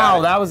bonus. Wow,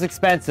 that was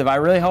expensive. I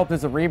really hope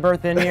there's a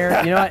rebirth in here.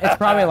 You know what? It's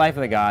probably Life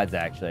of the Gods,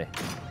 actually.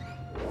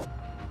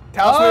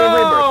 Talisman of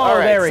Rebirth. All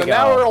right, there we so go.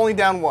 now we're only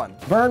down 1.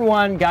 Burn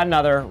 1, got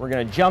another. We're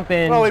going to jump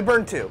in. Well, we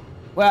burned 2.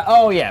 Well,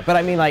 oh yeah, but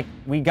I mean, like,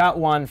 we got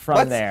one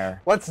from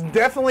there. Let's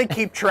definitely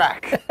keep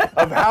track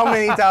of how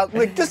many talismans.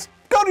 Like, just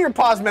go to your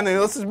pause menu.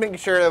 Let's just make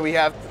sure that we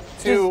have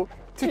two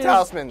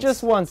talismans.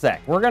 Just one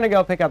sec. We're gonna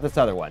go pick up this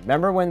other one.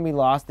 Remember when we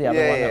lost the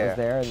other one that was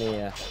there in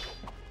the?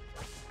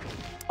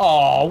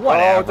 Oh,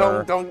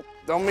 whatever. Oh,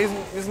 don't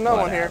use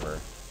another one here.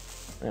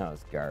 No,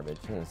 it's garbage.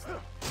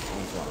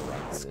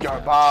 It's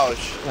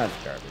garbage. That's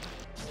garbage.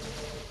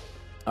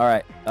 All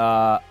right.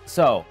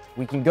 So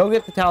we can go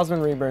get the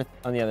Talisman Rebirth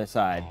on the other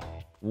side.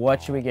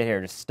 What should we get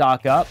here? Just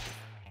stock up.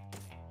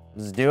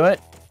 Let's do it.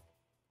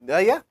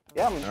 Yeah,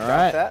 I'm gonna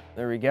grab that.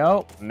 There we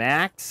go.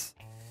 Max.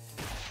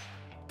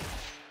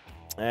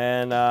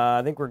 And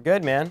I think we're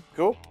good, man.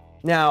 Cool.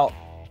 Now,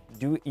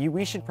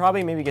 we should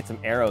probably maybe get some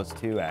arrows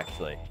too,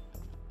 actually.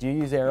 Do you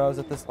use arrows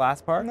at this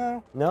last part?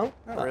 No. No?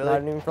 Not really.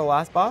 Not even for the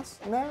last boss?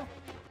 No.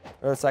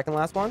 Or the second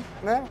last one?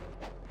 No.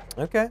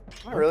 Okay.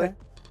 Not really.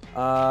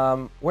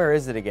 Where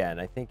is it again?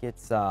 I think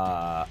it's,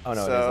 oh no, it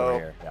is over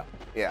here. Yeah.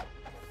 Yeah.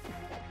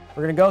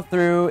 We're gonna go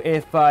through,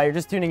 if you're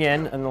just tuning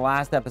in the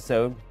last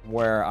episode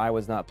where I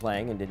was not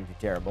playing and didn't do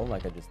terrible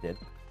like I just did.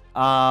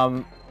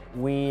 Yeah,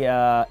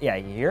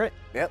 you hear it?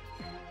 Yep.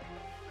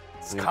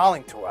 It's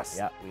calling to us.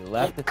 Yeah, we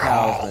left the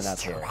talisman up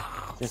here.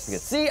 Just to get,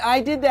 see, I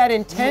did that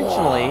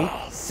intentionally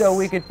so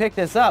we could pick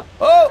this up.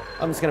 Oh,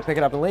 I'm just gonna pick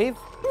it up and leave.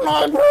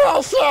 My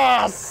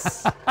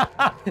precious!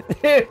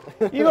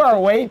 Dude, you are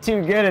way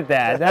too good at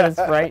that. That is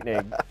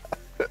frightening.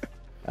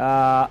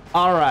 All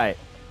right.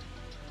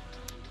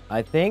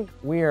 I think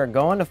we are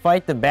going to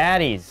fight the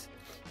baddies.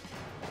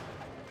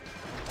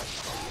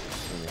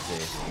 Let me see.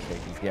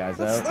 Take these guys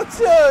out.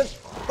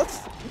 Let's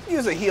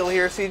use a heal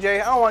here,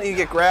 CJ. I don't want you to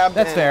get grabbed.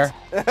 That's fair.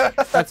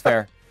 That's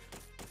fair.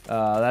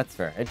 That's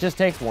fair. It just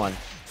takes one.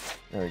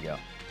 There we go.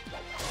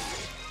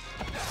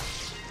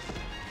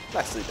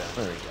 Nicely done.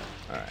 There we go.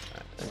 All right.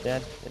 They're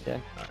dead. They're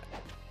dead.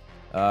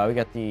 All right. We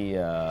got the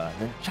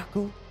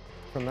Nunchaku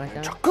from that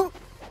guy. Nunchaku.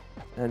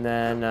 And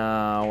then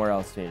where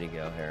else do we need to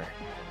go here?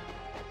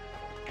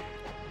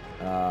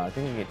 I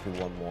think we can get through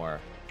one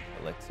more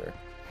elixir.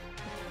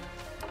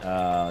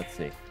 Let's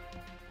see.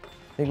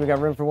 Think we got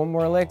room for one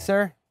more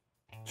elixir?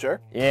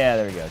 Sure. Yeah,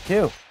 there we go. 2.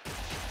 There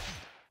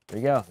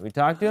we go. We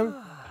talked to him.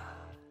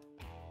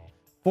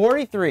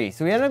 43.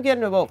 So we ended up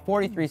getting about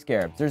 43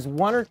 scarabs. There's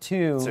 1 or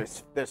 2.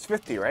 There's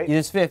 50, right?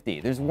 There's 50.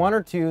 There's 1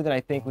 or 2 that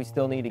I think we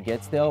still need to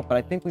get still, but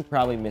I think we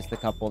probably missed a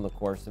couple in the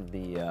course of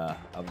the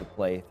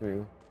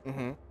playthrough.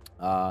 Mm-hmm.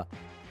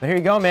 But here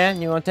you go, man.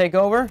 You want to take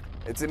over?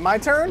 It's my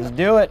turn? Let's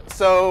do it.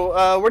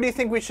 So, where do you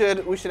think we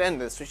should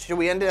end this? Should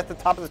we end it at the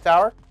top of the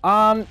tower?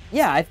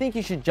 Yeah, I think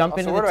you should jump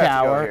into the where do I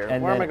have to go tower. here?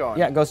 And where then, am I going?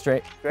 Yeah, go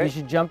straight. Straight? You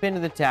should jump into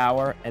the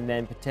tower and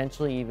then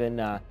potentially even,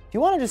 if you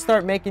want to just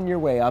start making your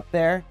way up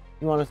there,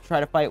 you want to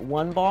try to fight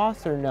one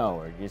boss or no?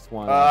 Or you just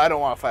want to... I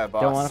don't want to fight a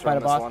boss. Don't want to fight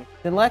a boss? One.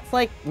 Then let's,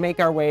 like, make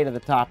our way to the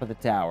top of the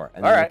tower.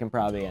 And then we can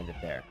probably end it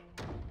there.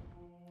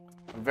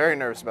 I'm very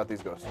nervous about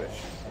these ghost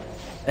fish.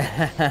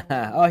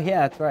 Oh,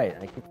 yeah, that's right.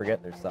 I keep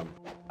forgetting there's some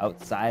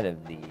outside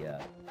of the...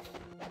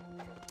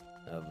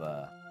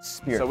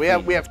 spirit. So we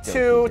have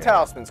 2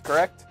 talismans,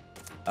 correct?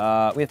 We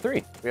have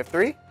 3. We have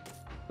 3? I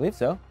believe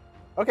so.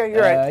 Okay,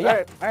 you're right.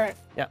 Yeah. All right.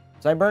 Yeah.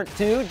 So I burnt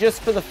 2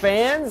 just for the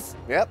fans.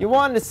 Yep. You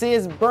wanted to see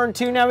us burn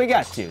 2, now we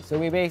got 2. So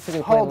we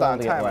basically hold on,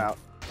 time out.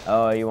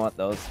 Oh, you want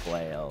those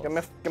flails?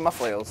 Get my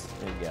flails.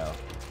 There you go.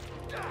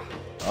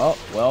 Oh,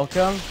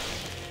 welcome.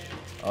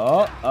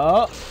 Oh.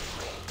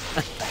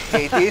 I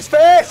hate these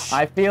fish.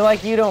 I feel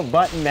like you don't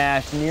button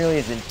mash nearly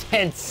as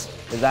intense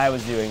as I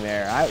was doing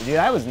there. Dude,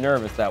 I was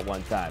nervous that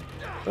one time.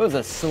 There was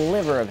a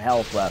sliver of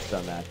health left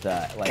on that.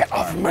 Get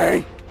off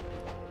me!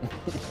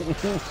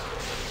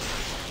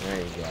 There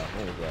you go.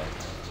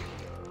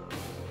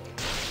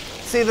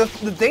 See,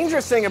 the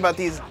dangerous thing about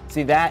these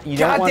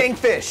goddamn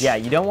fish. Yeah,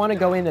 you don't want to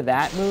go into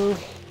that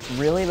move,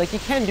 really. Like, you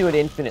can do it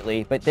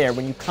infinitely, but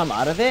when you come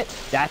out of it,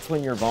 that's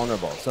when you're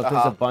vulnerable. So if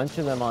there's a bunch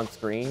of them on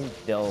screen,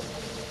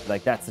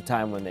 that's the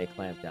time when they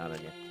clamp down on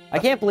you. I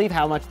can't believe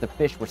how much the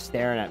fish were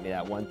staring at me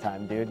that one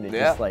time, dude, and it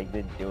just,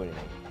 didn't do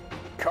anything.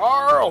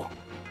 Carl!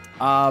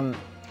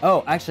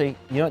 Oh, actually,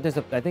 you know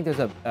what? I think there's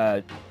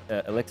a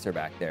elixir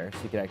back there, so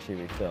you could actually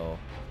refill.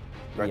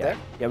 Right there?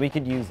 Yeah, we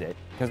could use it,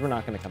 because we're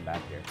not going to come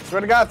back here. Swear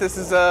to God, this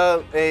is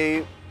oh,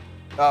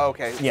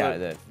 okay.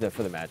 Yeah,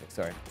 for the magic,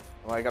 sorry.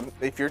 Like,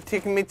 if you're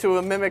taking me to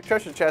a mimic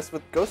treasure chest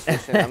with ghost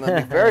fishing, I'm going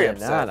to be very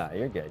upset. No,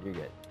 you're good.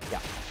 Yeah.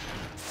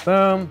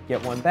 Boom,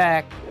 get one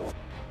back.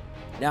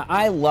 Now,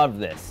 I love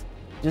this.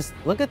 Just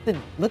look at the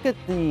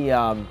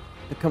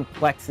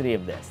complexity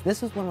of this.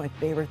 This was one of my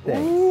favorite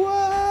things.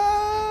 What?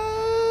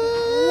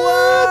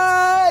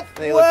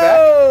 And you look back,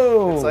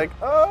 it's like,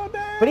 oh,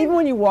 dang. But even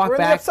when you walk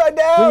back, upside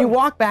down. when you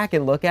walk back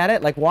and look at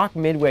it, like walk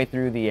midway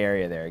through the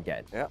area there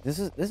again. Yeah. This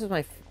is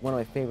one of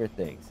my favorite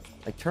things.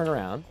 Like turn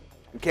around.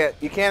 You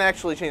can't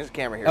actually change the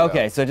camera here.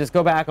 Okay, though. so just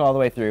go back all the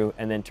way through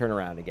and then turn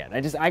around again.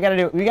 We gotta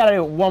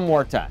do it one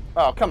more time.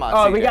 Oh, come on,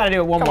 Oh, CJ. we gotta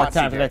do it one more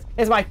time for this.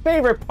 It's my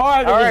favorite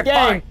part of the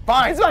game.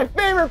 Fine. It's my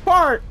favorite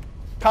part.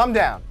 Calm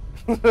down.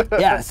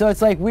 Yeah, so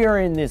it's like we are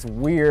in this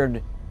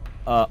weird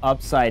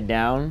upside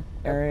down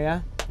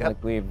area. Yep.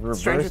 Like we've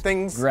reversed Stranger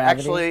Things gravity.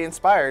 actually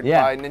inspired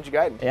by Ninja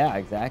Gaiden. Yeah,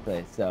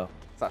 exactly. So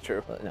it's not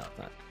true. No, it's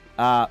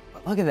not.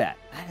 But look at that.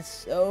 That is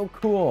so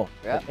cool.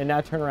 Yeah. And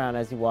now turn around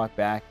as you walk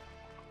back.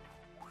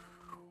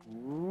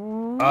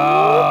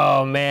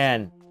 Oh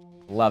man,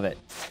 love it.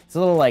 It's a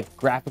little like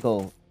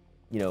graphical,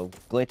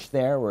 glitch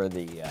there where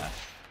you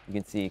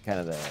can see kind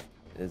of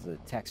there's a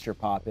texture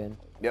pop in.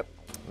 Yep.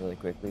 Really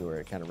quickly where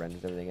it kind of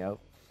renders everything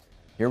out.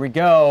 Here we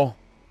go.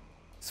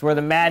 It's where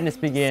the madness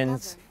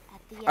begins.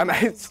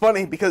 It's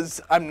funny because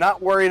I'm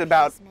not worried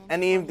about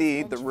any of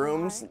the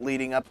rooms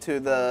leading up to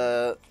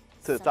the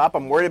top.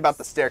 I'm worried about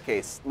the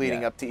staircase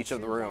leading up to each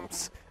of the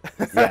rooms.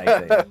 Yeah,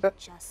 exactly.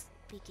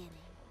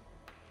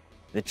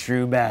 The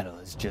true battle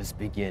is just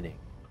beginning.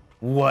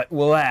 What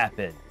will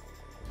happen?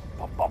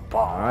 All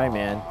right,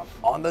 man.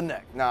 On the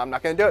neck. No, I'm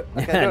not going to do it.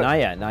 Not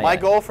yet. My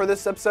goal for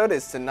this episode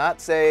is to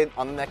not say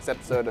on the next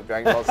episode of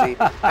Dragon Ball Z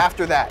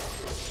after that.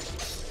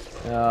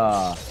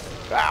 Oh.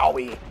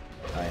 Owie.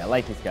 Oh, yeah,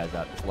 light these guys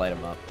up. Just light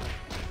them up.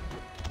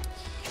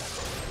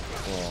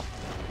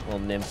 Little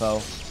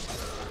nympho.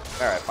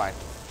 All right, fine.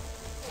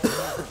 There's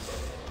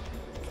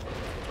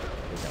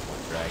that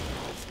one dragon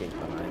escape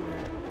behind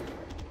there.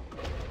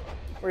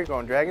 Where are you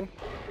going, dragon?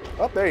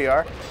 Oh, there you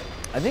are.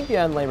 I think the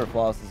unlabor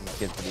flawlessness is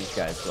good for these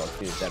guys as well,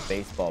 too. It's that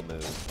baseball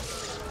move.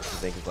 I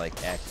think it's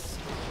like X.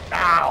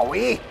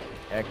 Owie!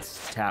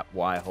 X, tap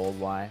Y, hold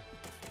Y.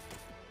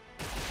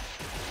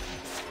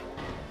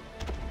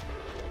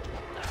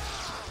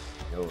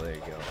 Oh, there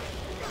you go.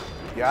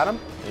 You got him?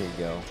 There you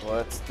go.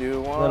 Let's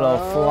do one. Little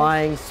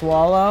flying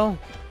swallow.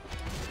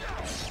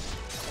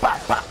 Bah,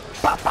 bah,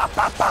 bah, bah,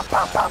 bah,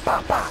 bah, bah,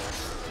 bah, bah.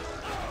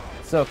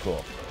 So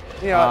cool.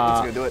 You know what? It's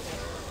gonna do it.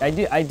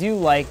 I do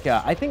like.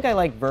 I think I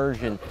like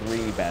version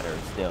 3 better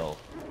still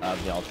of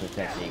the ultimate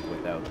technique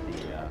without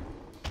the.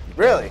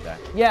 Really?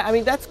 Yeah, I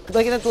mean that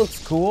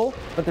looks cool,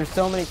 but there's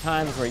so many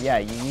times where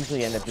you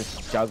usually end up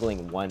just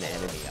juggling one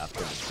enemy up to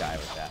the sky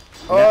with that.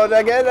 Oh,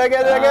 again.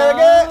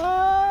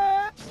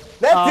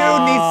 That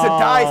dude needs to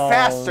die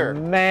faster.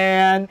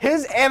 Man,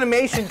 his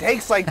animation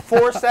takes like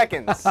 4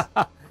 seconds.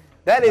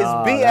 That is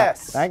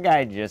BS. That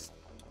guy just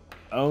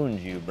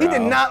owns you, bro. He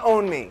did not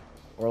own me.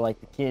 Or like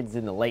the kids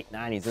in the late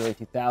 90s, early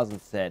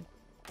 2000s said,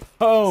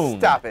 "Pwned."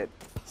 Stop it.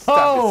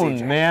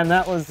 Pwned, man.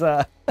 That was.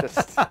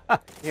 Just, do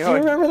you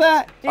remember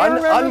that? Do you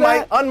remember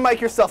that? Unmic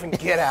yourself and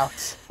get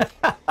out.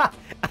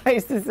 I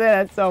used to say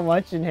that so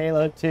much in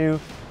Halo 2.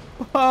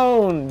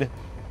 Pwned.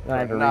 I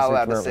have to Not research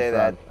allowed where to it say was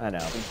that. from. I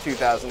know. In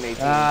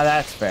 2018. Ah,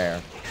 that's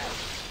fair.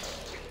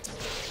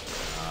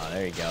 Oh,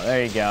 there you go.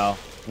 There you go.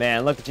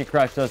 Man, look at you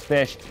crush those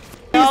fish.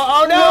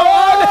 Oh no!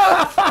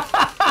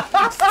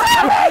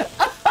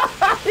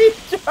 He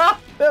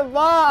dropped the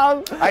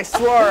bomb. I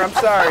swore. I'm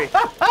sorry.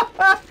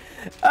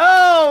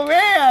 Oh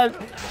man,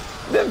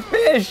 the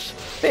fish.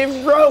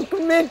 They broke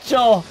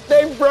Mitchell.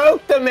 They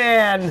broke the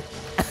man.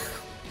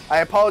 I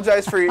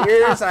apologize for your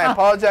ears, and I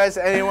apologize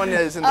to anyone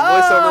that is in the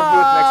voiceover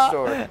booth next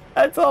door.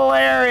 That's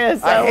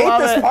hilarious. I hate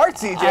love this it. part,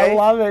 CJ. I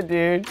love it,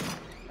 dude.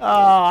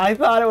 Oh, I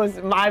thought it was.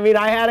 I mean,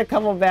 I had a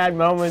couple bad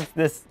moments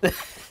this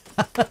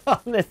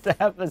on this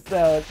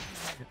episode.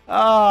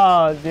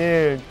 Oh,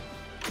 dude.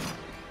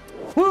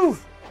 Whew.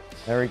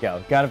 There we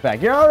go. Got it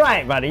back. You're all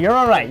right, buddy. You're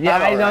all right. Yeah,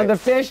 I know right. the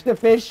fish.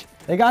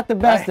 They got the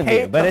best of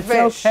you, but it's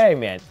fish. okay,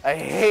 man. I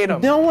hate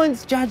them. No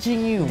one's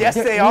judging you. Yes,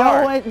 they you know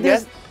are. what?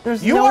 Yes,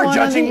 there's you no are one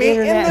judging on the me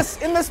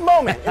internet. in this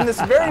moment, in this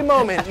very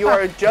moment. You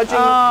are judging the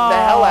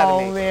hell out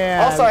of me.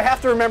 Man. Also, I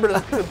have to remember to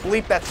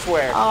bleep that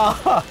swear.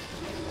 Oh.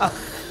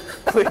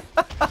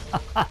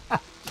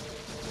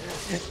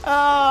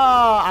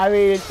 Oh, I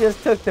mean, it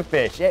just took the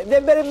fish.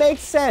 But it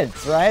makes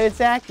sense, right? It's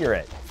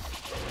accurate.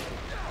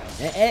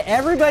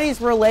 Everybody's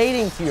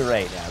relating to you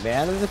right now,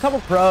 man. There's a couple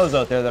pros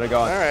out there that are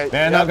going, all right,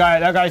 man,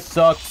 that guy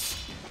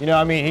sucks. You know,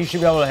 I mean, he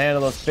should be able to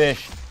handle those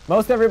fish.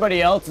 Most everybody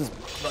else is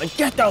like,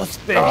 get those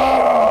fish. Oh,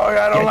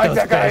 I don't like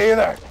that guy fish.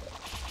 either.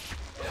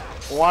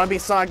 Want to be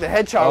Sonic the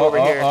Hedgehog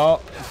over here.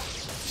 Oh,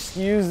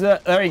 excuse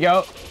that. There you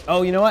go.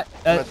 Oh, you know what?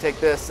 I'm going to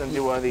take this and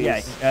do one of these.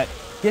 Yeah,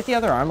 get the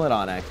other armlet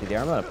on, actually. The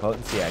armlet of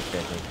potency, actually,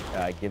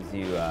 I think, gives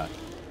you,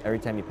 every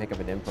time you pick up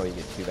an info, you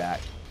get 2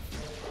 back.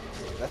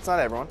 That's not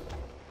everyone.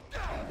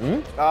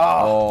 Hmm?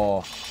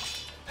 Oh.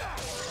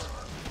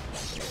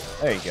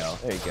 There you go.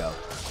 There you go.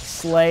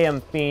 Slay him,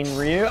 Fiend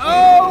Ryu.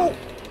 Oh!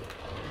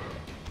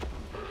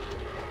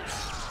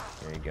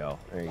 There you go.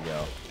 There you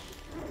go.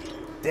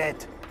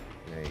 Dead.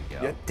 There you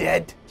go. You're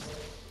dead.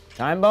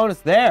 Time bonus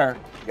there.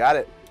 Got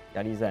it.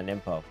 Gotta use that in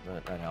info.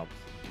 That helps.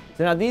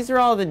 So now these are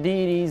all the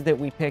deities that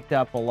we picked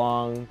up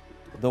along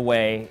the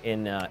way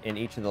in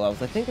each of the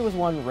levels. I think there was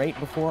one right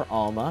before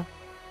Alma.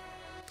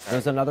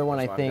 There's another one,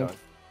 I think,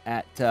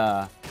 at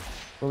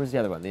where was the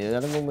other one? The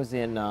other one was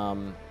in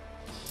the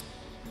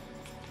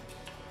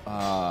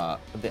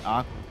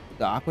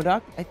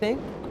aqueduct, I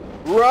think.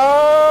 Run!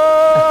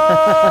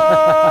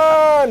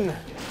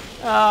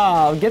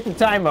 Oh, get the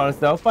time bonus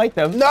though. Fight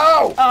them.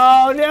 No!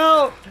 Oh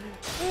no!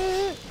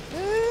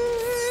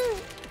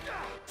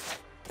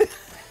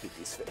 Eat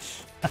these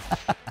fish.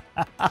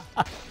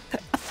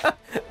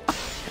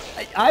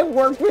 I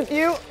worked with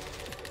you.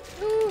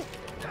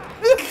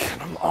 Get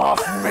them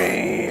off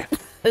me!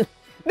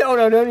 No,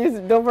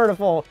 don't burn a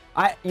full.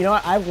 You know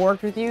what? I've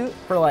worked with you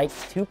for like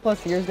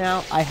 2+ years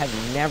now. I have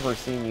never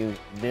seen you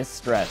this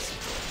stressed.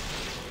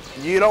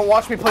 You don't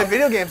watch me play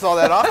video games all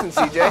that often,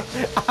 CJ.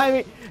 I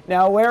mean,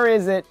 now where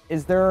is it?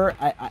 Is there?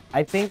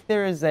 I think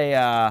there is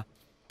a.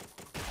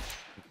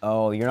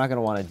 Oh, you're not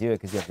gonna want to do it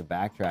because you have to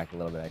backtrack a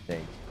little bit. I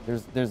think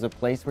there's a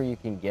place where you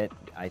can get.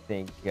 I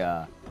think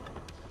the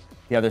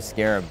other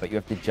scarab, but you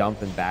have to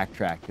jump and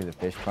backtrack through the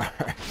fish part.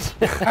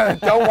 I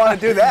don't want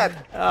to do that.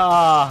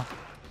 Ah.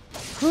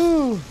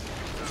 Whew.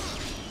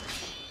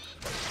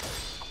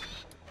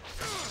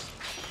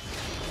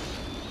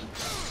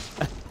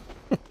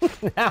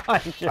 Now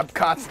I'm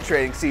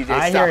concentrating, CJ.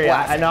 I Stop hear you.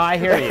 laughing. I know. I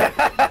hear you.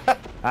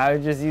 I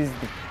would just use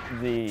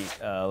the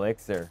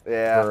elixir.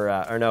 Yeah.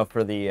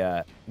 For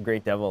the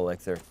Great Devil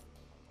elixir.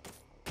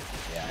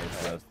 Yeah,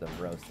 just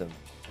roast them.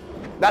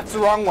 That's the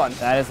wrong one.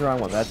 That is the wrong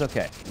one. That's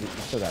okay. You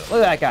still got it.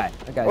 Look at that guy.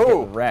 That guy's Ooh.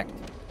 getting wrecked.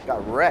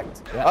 Got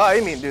wrecked. Yeah. Oh, I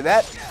didn't mean to do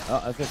that.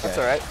 Oh, that's okay. That's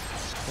all right.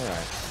 All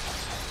right.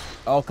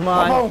 Oh, come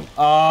on. Oh, look at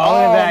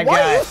that why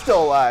guy. are you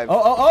still alive?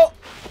 Oh.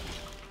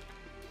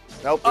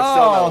 Nope, there's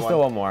still another one. Still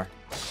one more.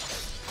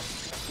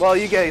 Well,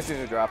 you guys need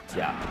to drop.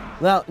 Yeah.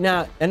 Well,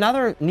 now,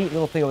 another neat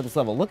little thing about this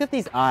level. Look at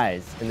these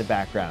eyes in the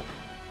background.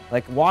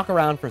 Like, walk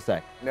around for a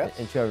sec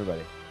and show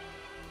everybody.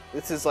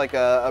 This is like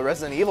a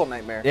Resident Evil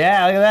nightmare.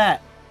 Yeah, look at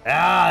that.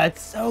 Ah,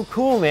 it's so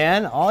cool,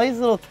 man. All these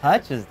little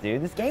touches,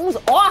 dude. This game was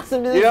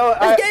awesome.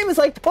 This game is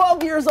like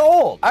 12 years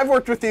old. I've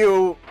worked with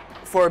you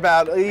for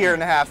about a year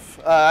and a half.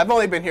 I've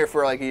only been here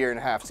for like a year and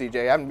a half,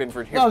 CJ. I haven't been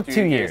here for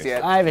 2 years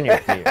yet. I've been here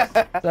 2 years.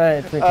 So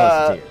it's been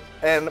close to 2 years.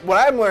 And what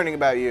I'm learning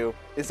about you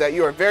is that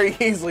you are very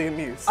easily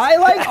amused. I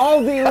like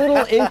all the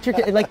little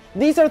intricate, like,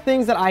 these are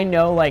things that I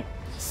know, like,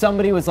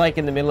 somebody was like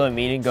in the middle of a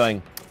meeting going,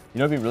 you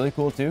know what'd be really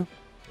cool too?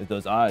 If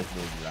those eyes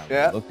moved around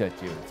when I looked at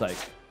you. It's like,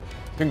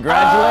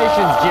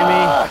 congratulations,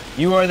 Jimmy.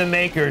 You are the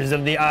makers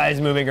of the eyes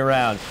moving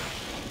around.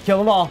 Kill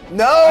them all.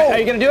 No! Are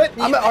you gonna do it?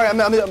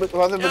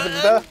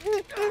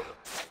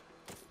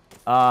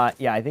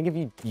 Yeah, I think if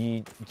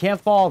you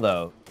can't fall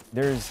though.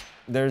 There's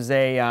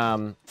a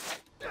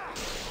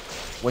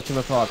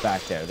whatchamacallit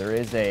back there. There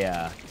is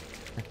a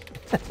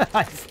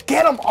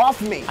Get them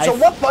off me! So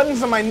what buttons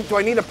do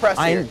I need to press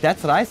here?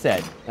 That's what I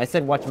said. I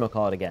said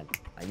whatchamacallit again.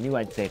 I knew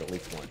I'd say it at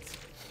least once.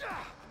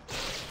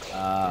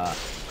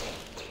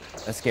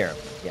 a scarab.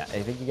 Yeah,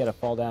 I think you gotta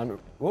fall down.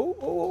 Whoa,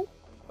 whoa, whoa.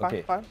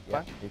 Okay, fine,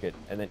 yeah, you're good.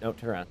 And then, no,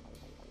 turn around.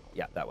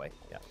 Yeah, that way,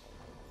 yeah.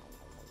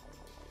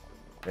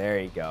 There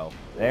you go.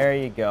 There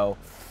you go.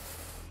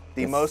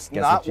 The most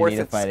not worth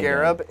it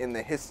scarab in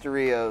the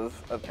history of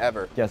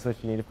ever. Guess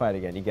what you need to fight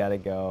again? You gotta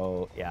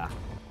go, yeah.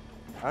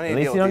 At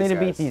least you don't need to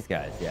beat these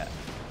guys, yeah.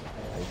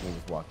 You can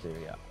just walk through,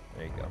 yeah.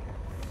 There you go.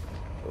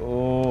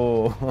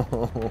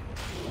 Oh.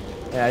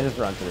 Yeah, I just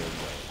run through it.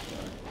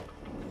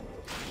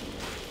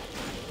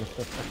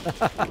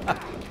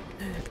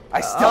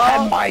 I still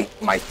had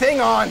my thing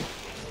on.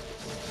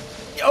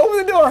 Open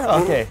the door.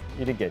 Okay,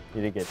 you did good.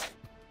 You did good.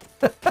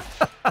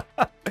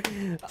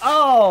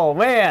 Oh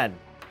man.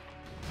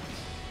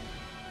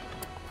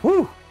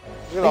 Whew.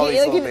 Look at all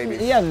these little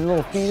babies. Yeah, the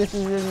little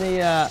fetuses in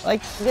the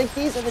like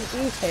these are the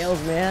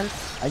details, man.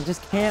 I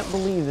just can't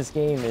believe this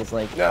game is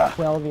like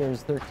 12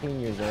 years, 13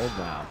 years old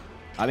now.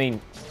 I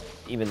mean,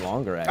 even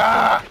longer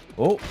actually.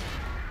 Oh,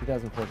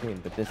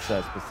 2014, but this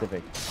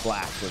specific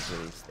Flash was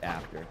released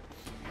after.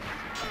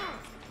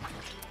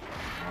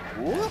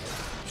 Whoop.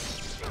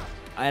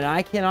 And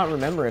I cannot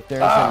remember if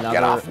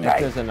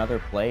there's another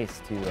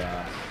place to.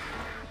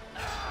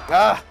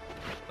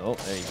 Oh,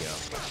 there you go.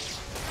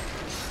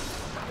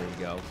 There you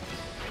go.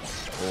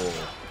 Oh.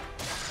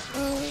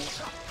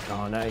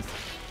 Oh, nice.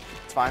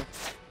 It's fine.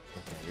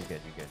 Okay, you're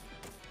good. You're good.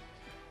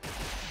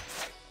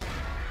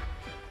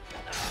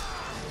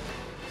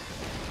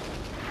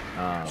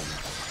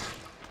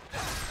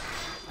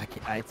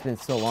 It's been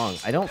so long.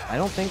 I don't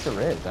think there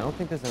is. I don't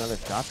think there's another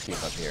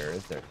shopkeep up here,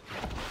 is there?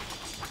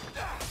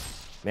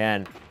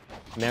 Man,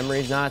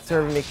 memory's not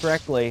serving me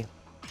correctly.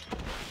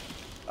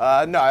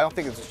 No, I don't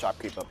think it's a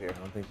shopkeep up here. I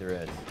don't think there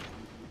is.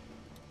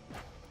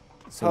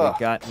 So we've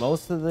got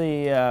most of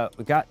the,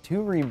 we got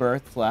 2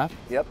 rebirths left.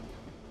 Yep.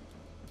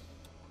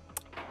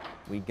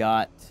 We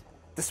got...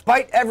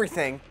 Despite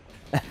everything,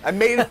 I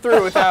made it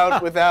through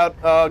without,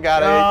 oh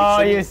god,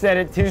 oh, you said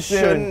it too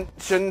soon.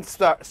 Shouldn't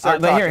start but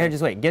talking. Here,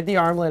 just wait. Get the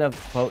armlet of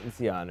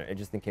potency on it,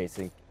 just in case,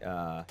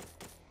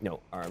 no,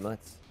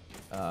 armlets.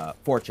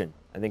 Fortune.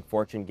 I think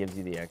Fortune gives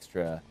you the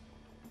extra,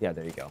 yeah,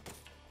 there you go.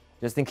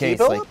 Just in case,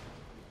 like,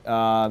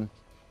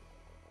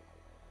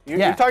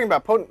 You're talking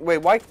about potent, wait,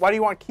 why do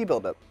you want key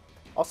buildup?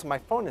 Also, my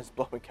phone is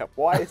blowing up.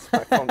 Why is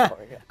my phone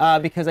blowing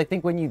up? Because I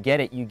think when you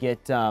get it, you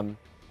get, isn't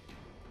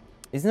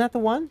that the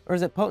one? Or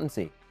is it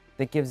potency?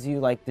 That gives you,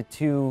 like, the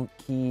 2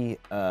 key,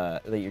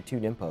 your 2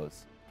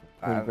 nimpos.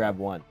 When you grab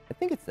one. I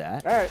think it's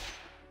that. All right.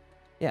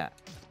 Yeah.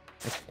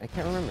 I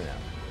can't remember now.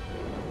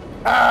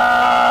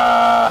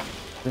 Ah!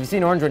 Have you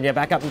seen orange one? Yeah,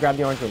 back up and grab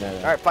the orange one.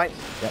 All right, fine.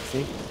 Yeah,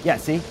 see? Yeah,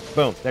 see?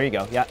 Boom. There you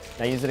go. Yeah,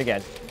 now use it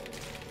again.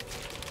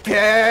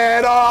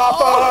 Get off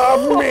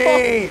of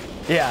me!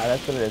 Yeah,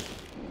 that's what it is.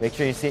 Make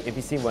sure you see, if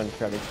you see one,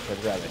 try to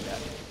grab it. Yeah.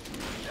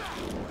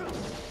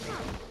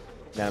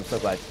 Man, I'm so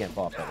glad you can't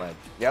fall off that ledge.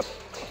 Yep.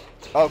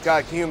 Oh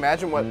god, can you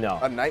imagine what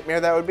a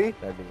nightmare that would be?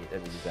 That'd be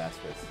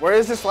disastrous. Where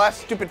is this last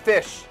stupid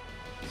fish?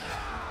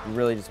 You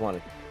really just want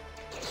to...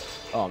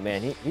 Oh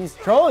man, he's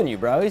trolling you,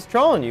 bro. He's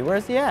trolling you.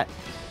 Where's he at?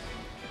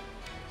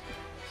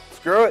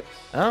 Screw it.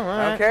 All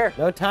right. I don't care.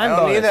 No time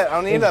bonus. I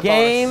don't need that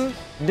game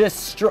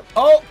destroy.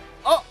 Oh!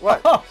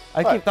 What? Oh!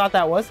 I thought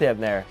that was him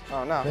there.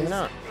 Oh no. Maybe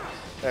not.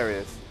 There he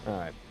is. All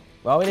right.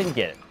 Well, we didn't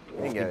get it.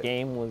 The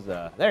game was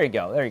there you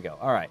go. There you go.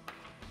 All right.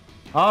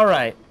 All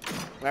right.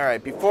 All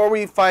right. Before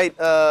we fight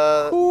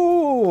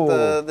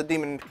the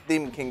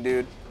demon king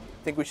dude,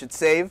 I think we should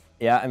save.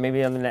 Yeah, and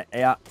maybe on the net.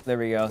 Yeah, there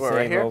we go. Save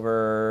right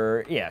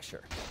over. Yeah,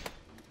 sure.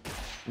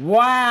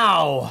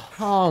 Wow.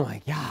 Oh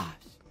my gosh.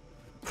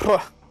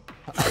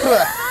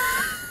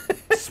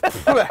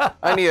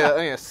 I need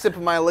a sip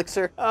of my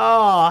elixir.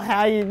 Oh,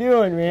 how you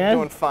doing, man?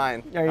 Doing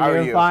fine. Are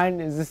you doing fine?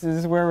 Is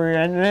this where we're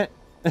ending it?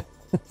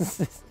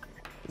 Is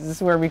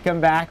this where we come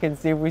back and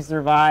see if we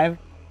survive?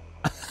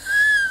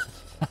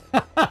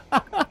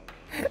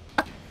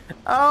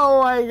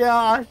 Oh my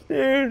gosh,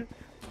 dude.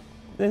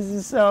 This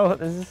is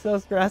so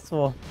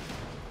stressful.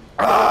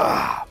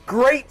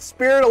 Great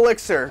spirit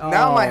elixir.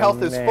 Now my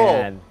health is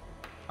full.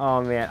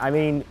 Oh man, I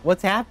mean,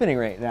 what's happening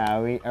right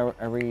now?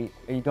 Are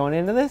you going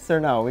into this or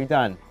no? Are we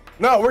done?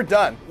 No, we're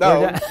done.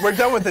 No, we're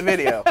done with the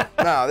video.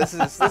 No, this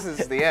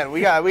is the end.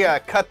 We gotta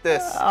cut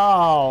this.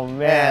 Oh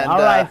man. And, all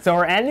right, so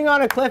we're ending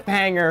on a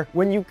cliffhanger.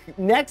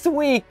 Next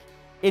week,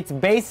 it's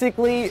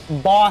basically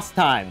boss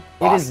time.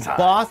 It is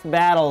boss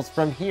battles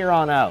from here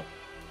on out.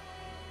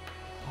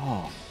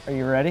 Oh, are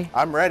you ready?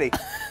 I'm ready.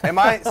 Am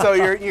I? So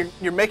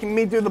you're making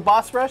me do the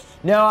boss rush?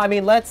 No, I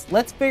mean let's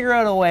figure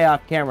out a way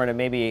off camera to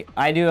maybe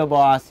I do a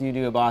boss, you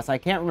do a boss. I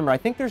can't remember. I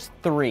think there's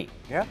 3.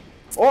 Yeah.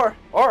 Or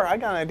I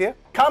got an idea.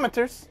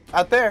 Commenters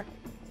out there.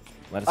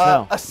 Let us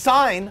know.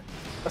 Assign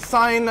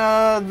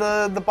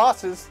the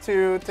bosses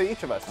to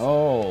each of us.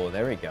 Oh,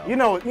 there we go. You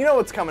know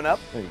what's coming up.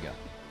 There you go.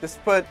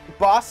 Just put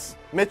boss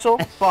Mitchell,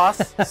 boss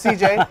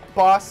CJ,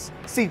 boss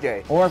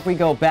CJ. Or if we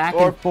go back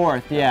and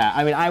forth, yeah.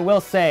 I mean, I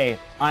will say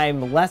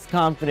I'm less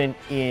confident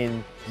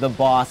in the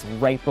boss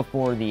right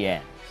before the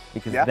end.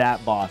 because Yeah.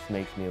 that boss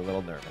makes me a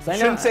little nervous. I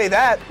Shouldn't say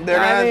that. They're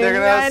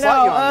gonna slot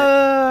you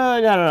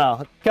on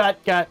No. Cut.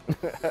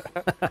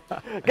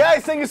 it.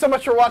 Guys, thank you so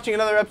much for watching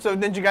another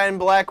episode of Ninja Gaiden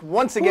Black.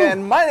 Once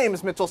again, my name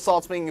is Mitchell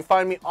Saltzman. You can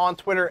find me on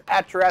Twitter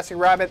at Jurassic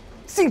Rabbit.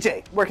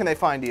 CJ, where can they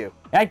find you?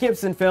 At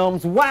Gibson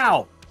Films.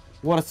 Wow,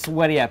 what a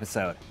sweaty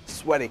episode.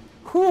 Sweaty.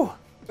 Whew.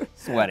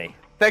 Sweaty.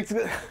 Thanks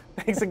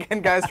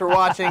again, guys, for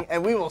watching,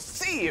 and we will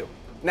see you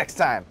next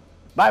time.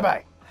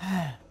 Bye-bye.